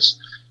parents,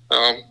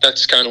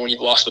 that's kind of when you've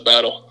lost the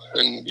battle,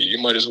 and you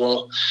might as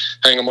well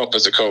hang them up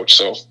as a coach.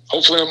 So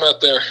hopefully I'm not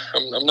there.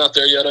 I'm not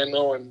there yet, I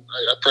know, and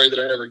I pray that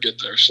I never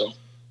get there. So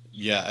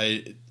yeah,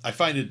 I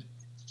find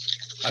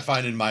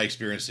in my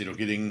experience,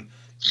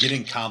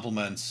 getting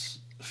compliments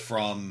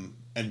from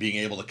and being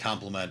able to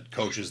compliment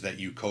coaches that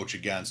you coach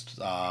against,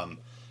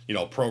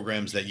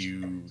 programs that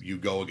you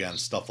go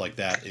against, stuff like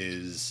that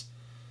is,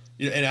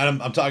 and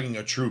I'm talking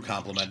a true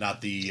compliment,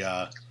 not the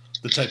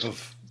type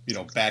of,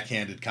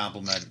 backhanded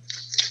compliment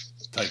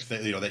type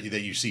thing,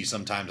 that you see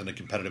sometimes in a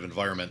competitive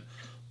environment,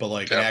 but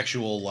like an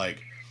actual,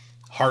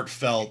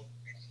 heartfelt,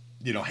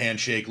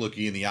 handshake, look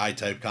you in the eye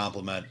type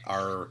compliment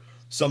are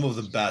some of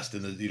the best,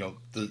 and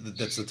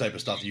that's the type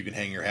of stuff you can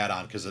hang your hat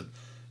on, because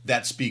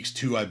that speaks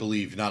to, I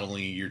believe, not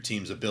only your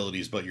team's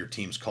abilities but your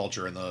team's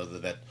culture and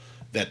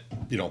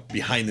that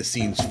behind the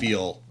scenes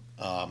feel.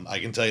 I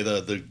can tell you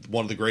the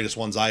one of the greatest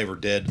ones I ever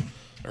did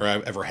or I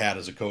ever had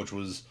as a coach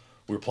was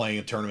we were playing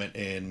a tournament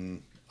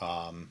in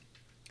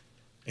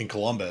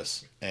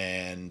Columbus,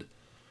 and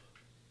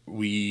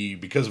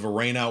because of a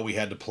rainout, we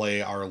had to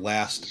play our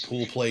last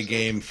pool play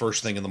game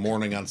first thing in the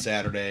morning on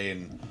Saturday,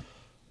 and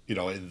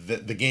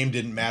the game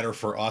didn't matter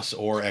for us,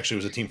 or actually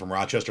it was a team from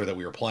Rochester that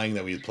we were playing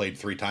that we had played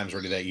 3 times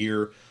already that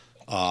year.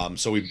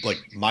 So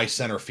my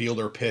center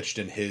fielder pitched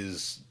and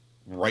his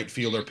right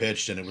fielder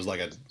pitched, and it was like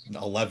an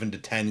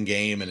 11-10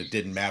 game, and it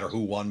didn't matter who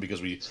won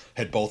because we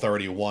had both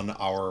already won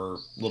our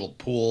little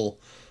pool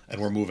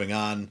and we're moving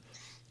on.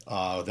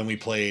 Then we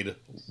played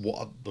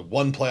the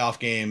one playoff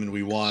game and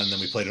we won. Then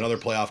we played another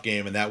playoff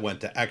game and that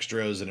went to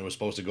extras, and it was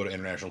supposed to go to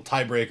international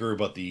tiebreaker,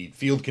 but the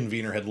field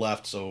convener had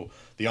left, so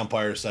the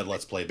umpire said,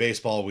 let's play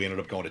baseball. We ended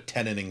up going to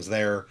 10 innings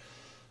there.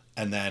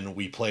 And then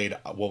we played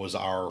what was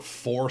our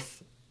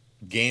 4th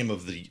game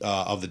of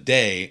the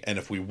day, and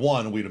if we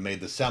won, we'd have made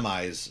the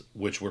semis,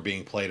 which were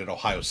being played at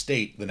Ohio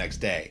State the next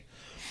day.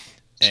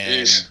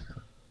 And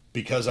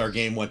because our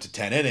game went to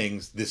 10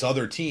 innings, this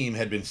other team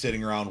had been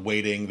sitting around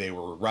waiting. They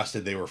were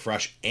rested, they were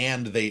fresh,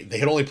 and they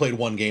had only played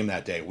 1 game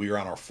that day. We were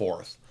on our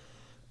 4th,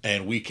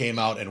 and we came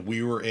out and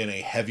we were in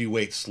a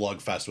heavyweight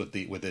slugfest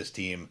with this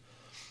team,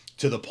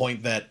 to the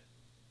point that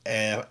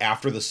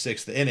after the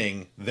 6th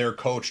inning, their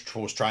coach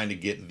was trying to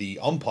get the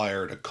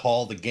umpire to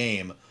call the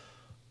game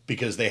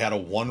because they had a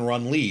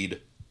 1-run lead,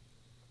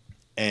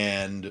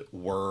 and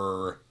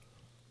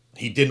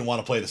he didn't want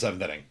to play the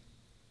 7th inning.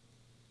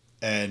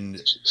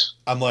 And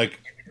I'm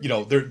like,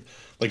 they're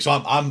like, so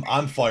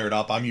I'm fired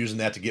up. I'm using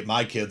that to get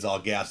my kids all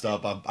gassed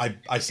up.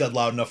 I said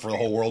loud enough for the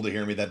whole world to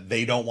hear me that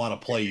they don't want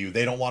to play you.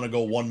 They don't want to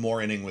go 1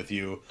 more inning with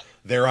you.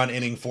 They're on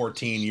inning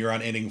 14. You're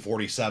on inning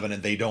 47,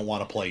 and they don't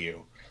want to play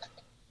you.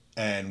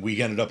 And we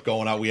ended up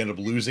going out. We ended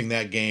up losing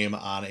that game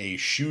on a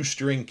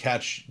shoestring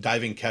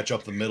diving catch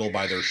up the middle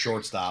by their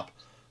shortstop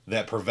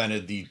that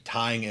prevented the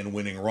tying and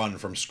winning run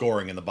from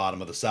scoring in the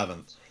bottom of the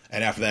 7th.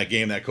 And after that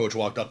game, that coach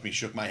walked up to me,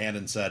 shook my hand,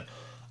 and said,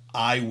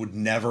 I would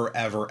never,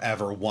 ever,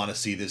 ever want to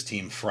see this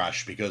team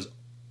fresh, because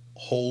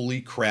holy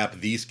crap,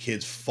 these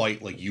kids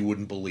fight like you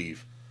wouldn't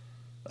believe.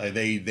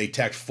 They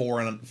tacked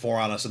 4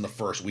 on us in the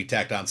first. We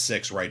tacked on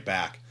 6 right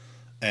back.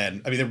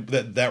 And I mean,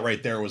 that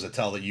right there was a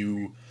tell that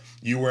you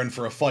were in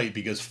for a fight,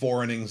 because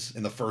 4 innings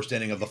in the first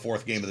inning of the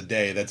 4th game of the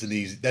day, that's an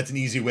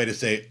easy way to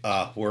say,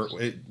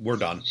 we're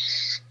done.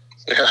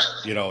 Yeah.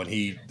 And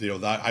he,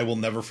 I will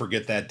never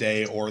forget that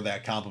day or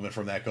that compliment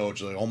from that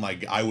coach. Like, oh my,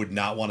 I would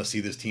not want to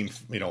see this team,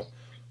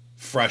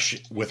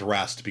 fresh with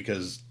rest,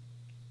 because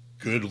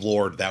good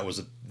Lord,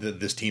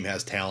 this team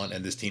has talent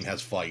and this team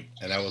has fight.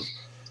 And that was,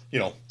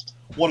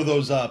 one of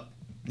those,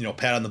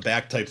 pat on the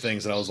back type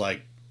things that I was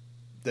like,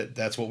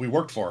 that's what we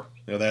worked for.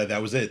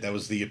 That was it. That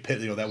was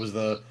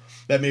the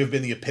that may have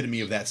been the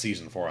epitome of that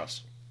season for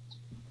us.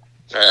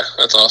 Yeah,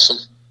 that's awesome.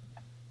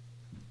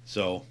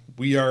 So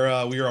we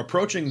are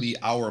approaching the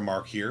hour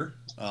mark here.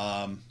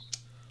 So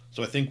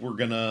I think we're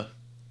gonna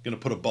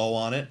put a bow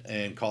on it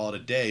and call it a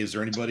day. Is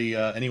there anybody,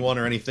 anyone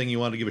or anything you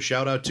want to give a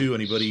shout out to?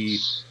 Anybody,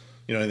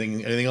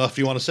 anything left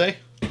you want to say?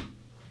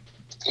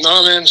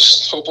 No, man,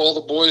 just hope all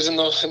the boys in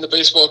the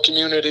baseball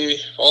community,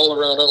 all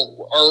around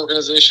our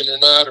organization or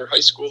not, or high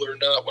school or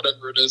not,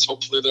 whatever it is,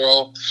 hopefully they're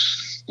all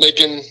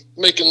making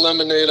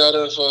lemonade out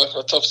of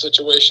a tough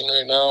situation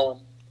right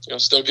now.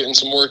 Still getting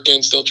some work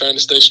in, still trying to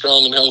stay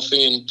strong and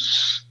healthy, and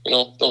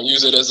don't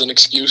use it as an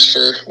excuse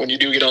for when you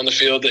do get on the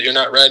field that you're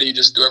not ready.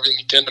 Just do everything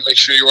you can to make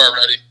sure you are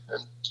ready.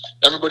 And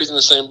everybody's in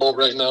the same boat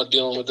right now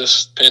dealing with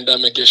this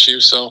pandemic issue,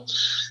 so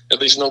at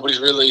least nobody's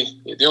really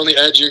 – the only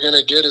edge you're going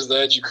to get is the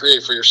edge you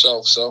create for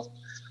yourself. So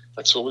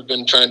that's what we've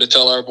been trying to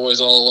tell our boys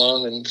all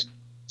along. And,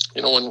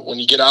 when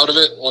you get out of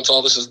it, once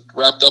all this is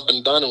wrapped up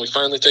and done and we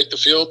finally take the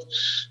field,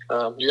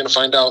 you're going to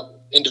find out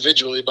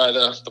individually by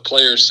the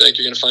players' sake,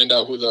 you're going to find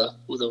out who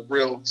the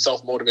real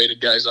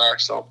self-motivated guys are.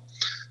 So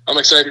I'm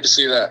excited to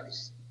see that.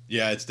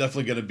 Yeah, it's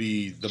definitely going to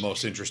be the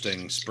most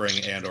interesting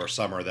spring and or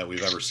summer that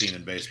we've ever seen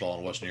in baseball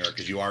in West New York,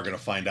 because you are going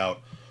to find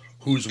out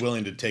who's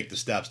willing to take the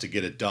steps to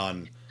get it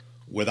done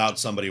without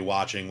somebody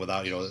watching,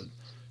 without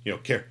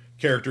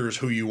characters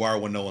who you are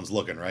when no one's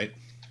looking, right?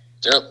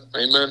 Yep,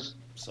 amen.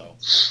 So,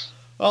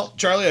 well,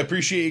 Charlie, I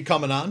appreciate you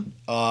coming on.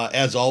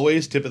 As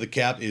always, Tip of the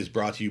Cap is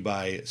brought to you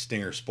by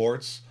Stinger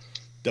Sports.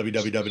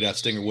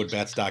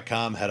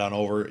 www.stingerwoodbats.com. Head on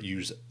over,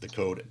 use the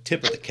code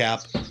Tip of the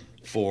Cap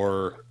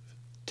for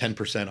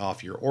 10%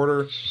 off your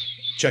order.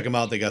 Check them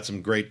out. They got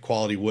some great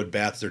quality wood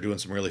bats. They're doing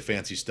some really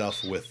fancy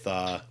stuff with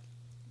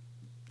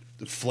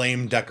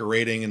flame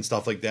decorating and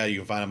stuff like that. You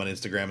can find them on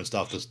Instagram and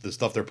stuff. The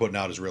stuff they're putting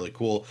out is really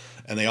cool.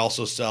 And they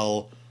also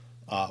sell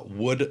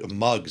wood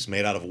mugs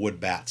made out of wood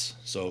bats.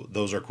 So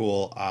those are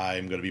cool.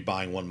 I'm going to be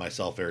buying one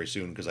myself very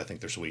soon because I think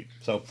they're sweet.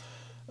 So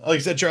like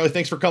I said, Charlie,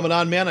 thanks for coming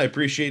on, man. I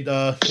appreciate,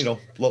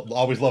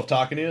 always love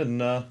talking to you. And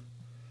like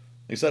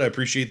I said, I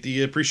appreciate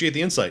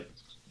the insight.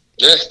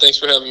 Yeah, thanks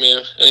for having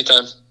me.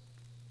 Anytime.